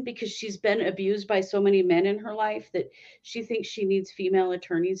women because she's been abused by so many men in her life that she thinks she needs female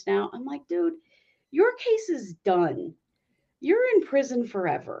attorneys now. I'm like, dude, your case is done. You're in prison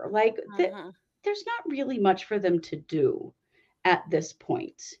forever. Like that Mhm. there's not really much for them to do at this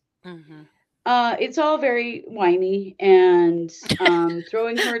point. Mhm. It's all very whiny and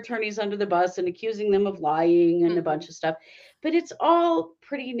throwing her attorneys under the bus and accusing them of lying and a Mhm. bunch of stuff. But it's all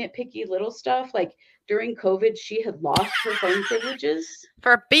pretty nitpicky little stuff. Like during COVID, she had lost her phone privileges.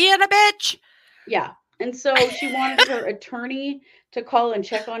 For being a bitch. Yeah. And so she wanted her attorney to call and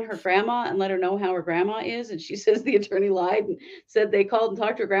check on her grandma and let her know how her grandma is. And she says the attorney lied and said they called and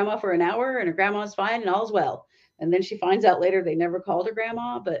talked to her grandma for an hour and her grandma's fine and all's well. And then she finds out later they never called her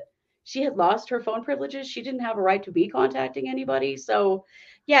grandma, but she had lost her phone privileges. She didn't have a right to be contacting anybody. So,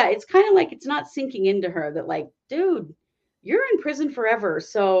 yeah, it's kind of like it's not sinking into her that, like, dude, you're in prison forever.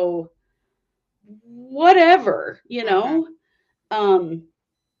 So, whatever, you Mhm. know? Um,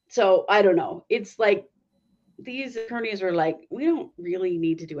 so I don't know. It's like these attorneys are like, we don't really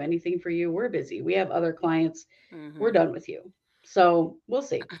need to do anything for you. We're busy. We have other clients. We're Mhm. done with you. So we'll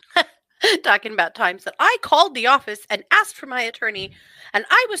see. Talking about times that I called the office and asked for my attorney, and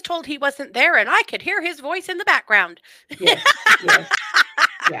I was told he wasn't there, and I could hear his voice in the background. Yes, yes,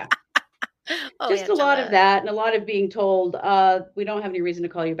 yeah. Oh, Just a lot of Angela. that and a lot of being told, we don't have any reason to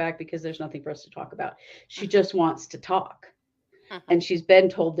call you back because there's nothing for us to talk about. She Mhm. just wants to talk. Mhm. And she's been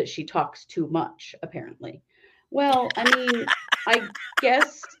told that she talks too much, apparently. Well, I mean, I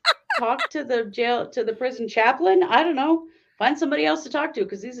guess talk to the prison chaplain. I don't know. Find somebody else to talk to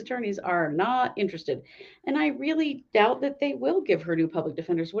because these attorneys are not interested. And I really doubt that they will give her new public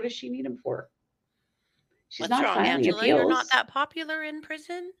defenders. What does she need them for? She's What's not wrong, filing Angela? You're not appeals. that popular in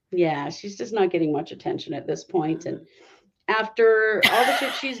prison? Yeah, she's just not getting much attention at this point. And Mm. after all the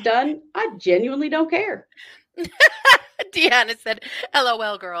shit she's done, I genuinely don't care. Deanna said,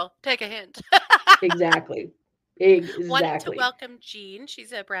 LOL, girl. Take a hint. Exactly. Wanted to Exactly. welcome Jean.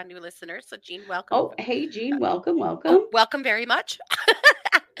 She's a brand new listener. So, Jean, welcome. Oh, hey, Jean, welcome, Oh, welcome. welcome very much.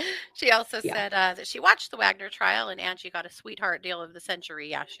 She also Yeah, said that she watched the Wagner trial and Angie got a sweetheart deal of the century.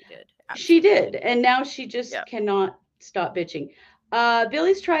 Yeah, she did. she Absolutely. did. And now she just Yeah. cannot stop bitching.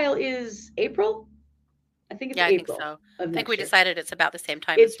 Billy's trial is April. I think it's Yeah, I think April so. of I think we next year. decided it's about the same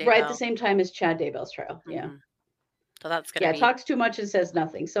time as It's right at the Daybell. same time as Chad Daybell's trial. Yeah. Hmm. So that's going to Yeah, be. talks too much and says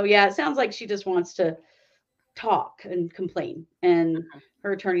nothing. So, yeah, it sounds like she just wants to talk and complain. And Mhm.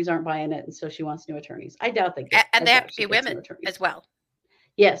 her attorneys aren't buying it. And so she wants new attorneys. I doubt they get, And I they have doubt to she be gets new women attorneys. as well.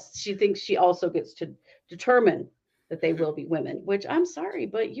 Yes, she thinks she also gets to determine that they Hmm. will be women, which I'm sorry,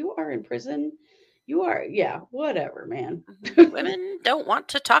 but you are in prison. You are, yeah, whatever, man. Hmm. Women don't want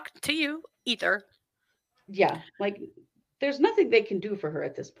to talk to you either. Yeah, like there's nothing they can do for her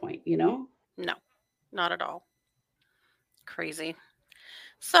at this point, you know? No, not at all. Crazy.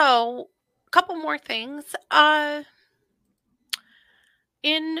 So, a couple more things.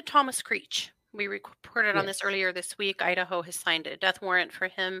 In Thomas Creech, we reported on this Yes. earlier this week. Idaho has signed a death warrant for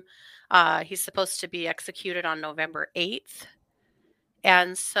him. He's supposed to be executed on November 8th.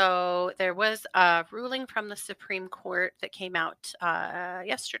 And so there was a ruling from the Supreme Court that came out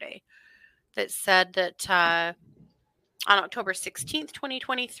yesterday that said that on October 16th,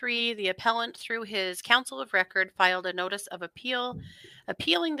 2023, the appellant, through his counsel of record, filed a notice of appeal,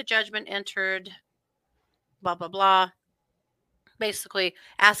 appealing the judgment entered, blah, blah, blah, basically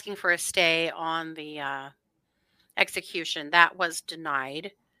asking for a stay on the execution. That was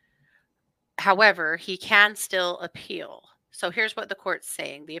denied. However, he can still appeal. So here's what the court's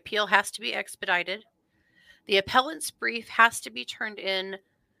saying: the appeal has to be expedited. The appellant's brief has to be turned in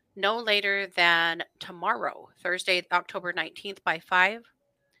no later than tomorrow, Thursday, October 19th by 5.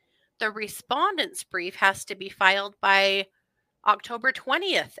 The respondent's brief has to be filed by October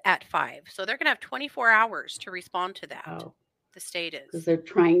 20th at 5. So they're going to have 24 hours to respond to that. Wow. The state Because is. they're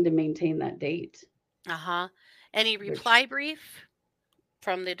trying to maintain that date, Uh-huh. Any which, reply brief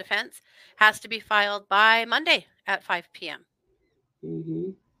from the defense has to be filed by Monday at 5 p.m.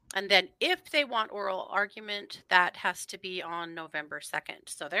 mm-hmm, And then if they want oral argument, that has to be on November 2nd.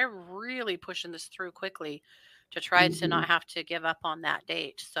 So they're really pushing this through quickly to try to mm-hmm, not have to give up on that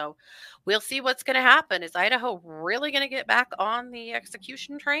date. So we'll see what's going to happen. Is Idaho really going to get back on the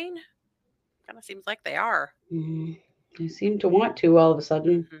execution train? Kind of seems like they are. mm-hmm. They seem to want to all of a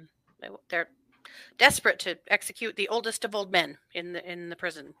sudden. Hmm. They're desperate to execute the oldest of old men in the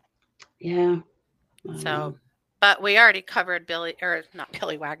prison. Yeah, I don't So, know. but we already covered Billy, or not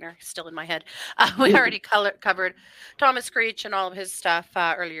Billy Wagner, still in my head. We already covered Thomas Creech and all of his stuff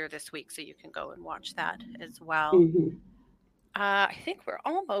earlier this week, so you can go and watch that as well. Mm-hmm. I think we're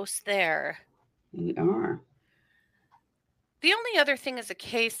almost there. We are. The only other thing is a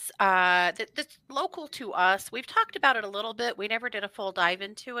case that's local to us. We've talked about it a little bit. We never did a full dive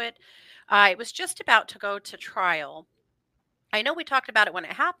into it. It was just about to go to trial. I know we talked about it when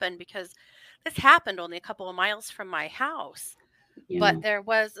it happened because this happened only a couple of miles from my house. Yeah. But there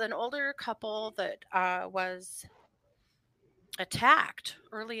was an older couple that was attacked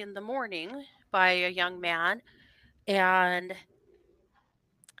early in the morning by a young man, and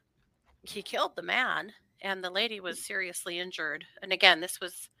he killed the man, and the lady was seriously injured. And again, this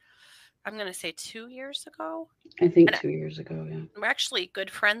was, I'm going to say, 2 years ago. I think And 2 years ago, yeah. we're actually good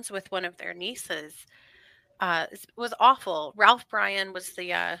friends with one of their nieces. It was awful. Ralph Bryan was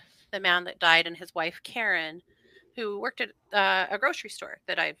the man that died, and his wife Karen, who worked at a grocery store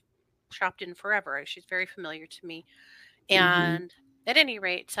that I've shopped in forever. She's very familiar to me. Mm-hmm. And at any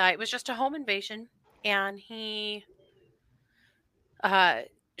rate, it was just a home invasion, and he uh,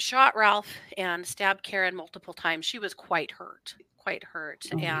 shot Ralph and stabbed Karen multiple times. She was quite hurt,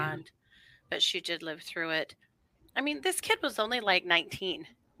 Oh, yeah. and but she did live through it. I mean, this kid was only like 19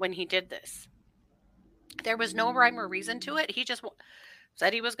 when he did this. There was no rhyme or reason to it. He just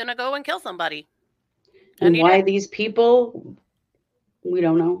said he was going to go and kill somebody, and And he why did. these people, we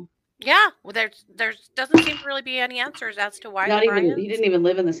don't know. Yeah, well, there's doesn't seem to really be any answers as to why the Not even, he Bryans didn't even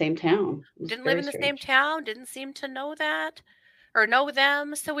live in the same town. It was didn't live very in the same strange. town. Didn't seem to know that. or know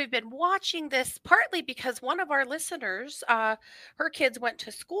them. So we've been watching this partly because one of our listeners, her kids went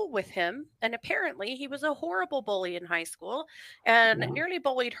to school with him, and apparently he was a horrible bully in high school and Wow. nearly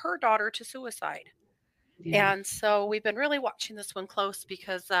bullied her daughter to suicide. Yeah. And so we've been really watching this one close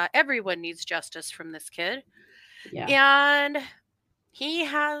because everyone needs justice from this kid. Yeah. And he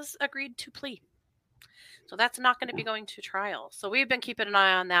has agreed to plea. So that's not going to be Yeah. going to trial. So we've been keeping an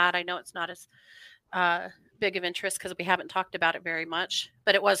eye on that. I know it's not as uh, big of interest because we haven't talked about it very much,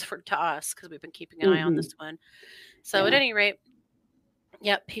 but it was to us because we've been keeping an eye on Hmm. this one. So at Yeah. any rate,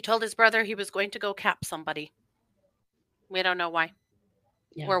 yep, he told his brother he was going to go cap somebody. We don't know why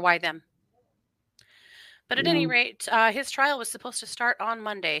Yeah. or why them. But at any No. rate, his trial was supposed to start on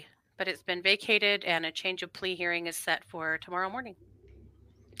Monday, but it's been vacated and a change of plea hearing is set for tomorrow morning.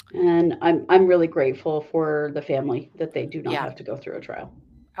 And I'm really grateful for the family that they do not Yeah. have to go through a trial.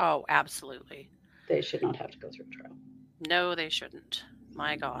 Oh, absolutely. They should not have to go through a trial. No, they shouldn't.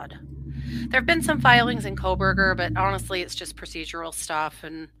 My God. There have been some filings in Coburger, but honestly, it's just procedural stuff.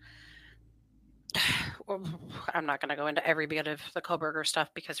 And I'm not going to go into every bit of the Coburger stuff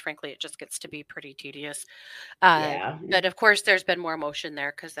because, frankly, it just gets to be pretty tedious. Yeah. But of course, there's been more motion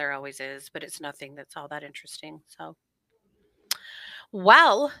there because there always is, but it's nothing that's all that interesting. So,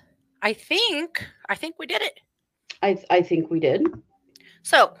 well, I think we did it. I think we did.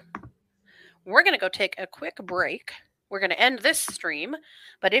 So, we're going to go take a quick break. We're going to end this stream,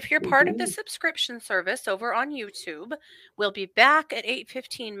 but if you're part of the Hmm. subscription service over on YouTube, we'll be back at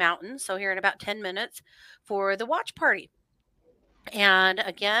 8:15 Mountain, so here in about 10 minutes for the watch party. And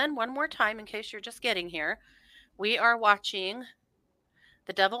again, one more time in case you're just getting here, we are watching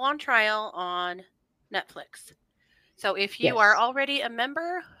The Devil on Trial on Netflix. So if you are Yes. already a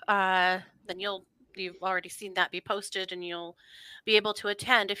member, then you've already seen that be posted and you'll be able to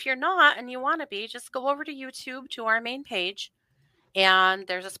attend. If you're not and you want to be, just go over to YouTube to our main page and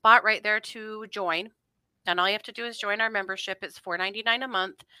there's a spot right there to join. And all you have to do is join our membership. It's $4.99 a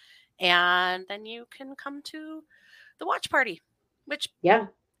month, and then you can come to the watch party, which Yeah.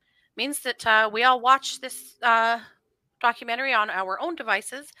 means that we all watch this documentary on our own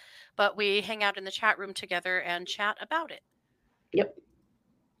devices, but we hang out in the chat room together and chat about it. Yep.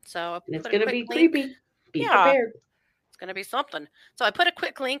 So I And it's put a gonna quick be link. creepy. Be Yeah, prepared. it's going to be something. So I put a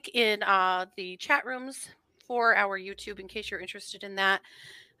quick link in the chat rooms for our YouTube in case you're interested in that.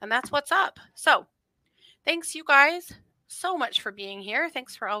 And that's what's up. So thanks, you guys, so much for being here.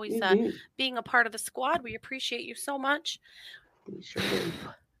 Thanks for always Hmm. being a part of the squad. We appreciate you so much. We sure do.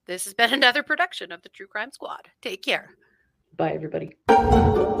 This has been another production of the True Crime Squad. Take care. Bye, everybody.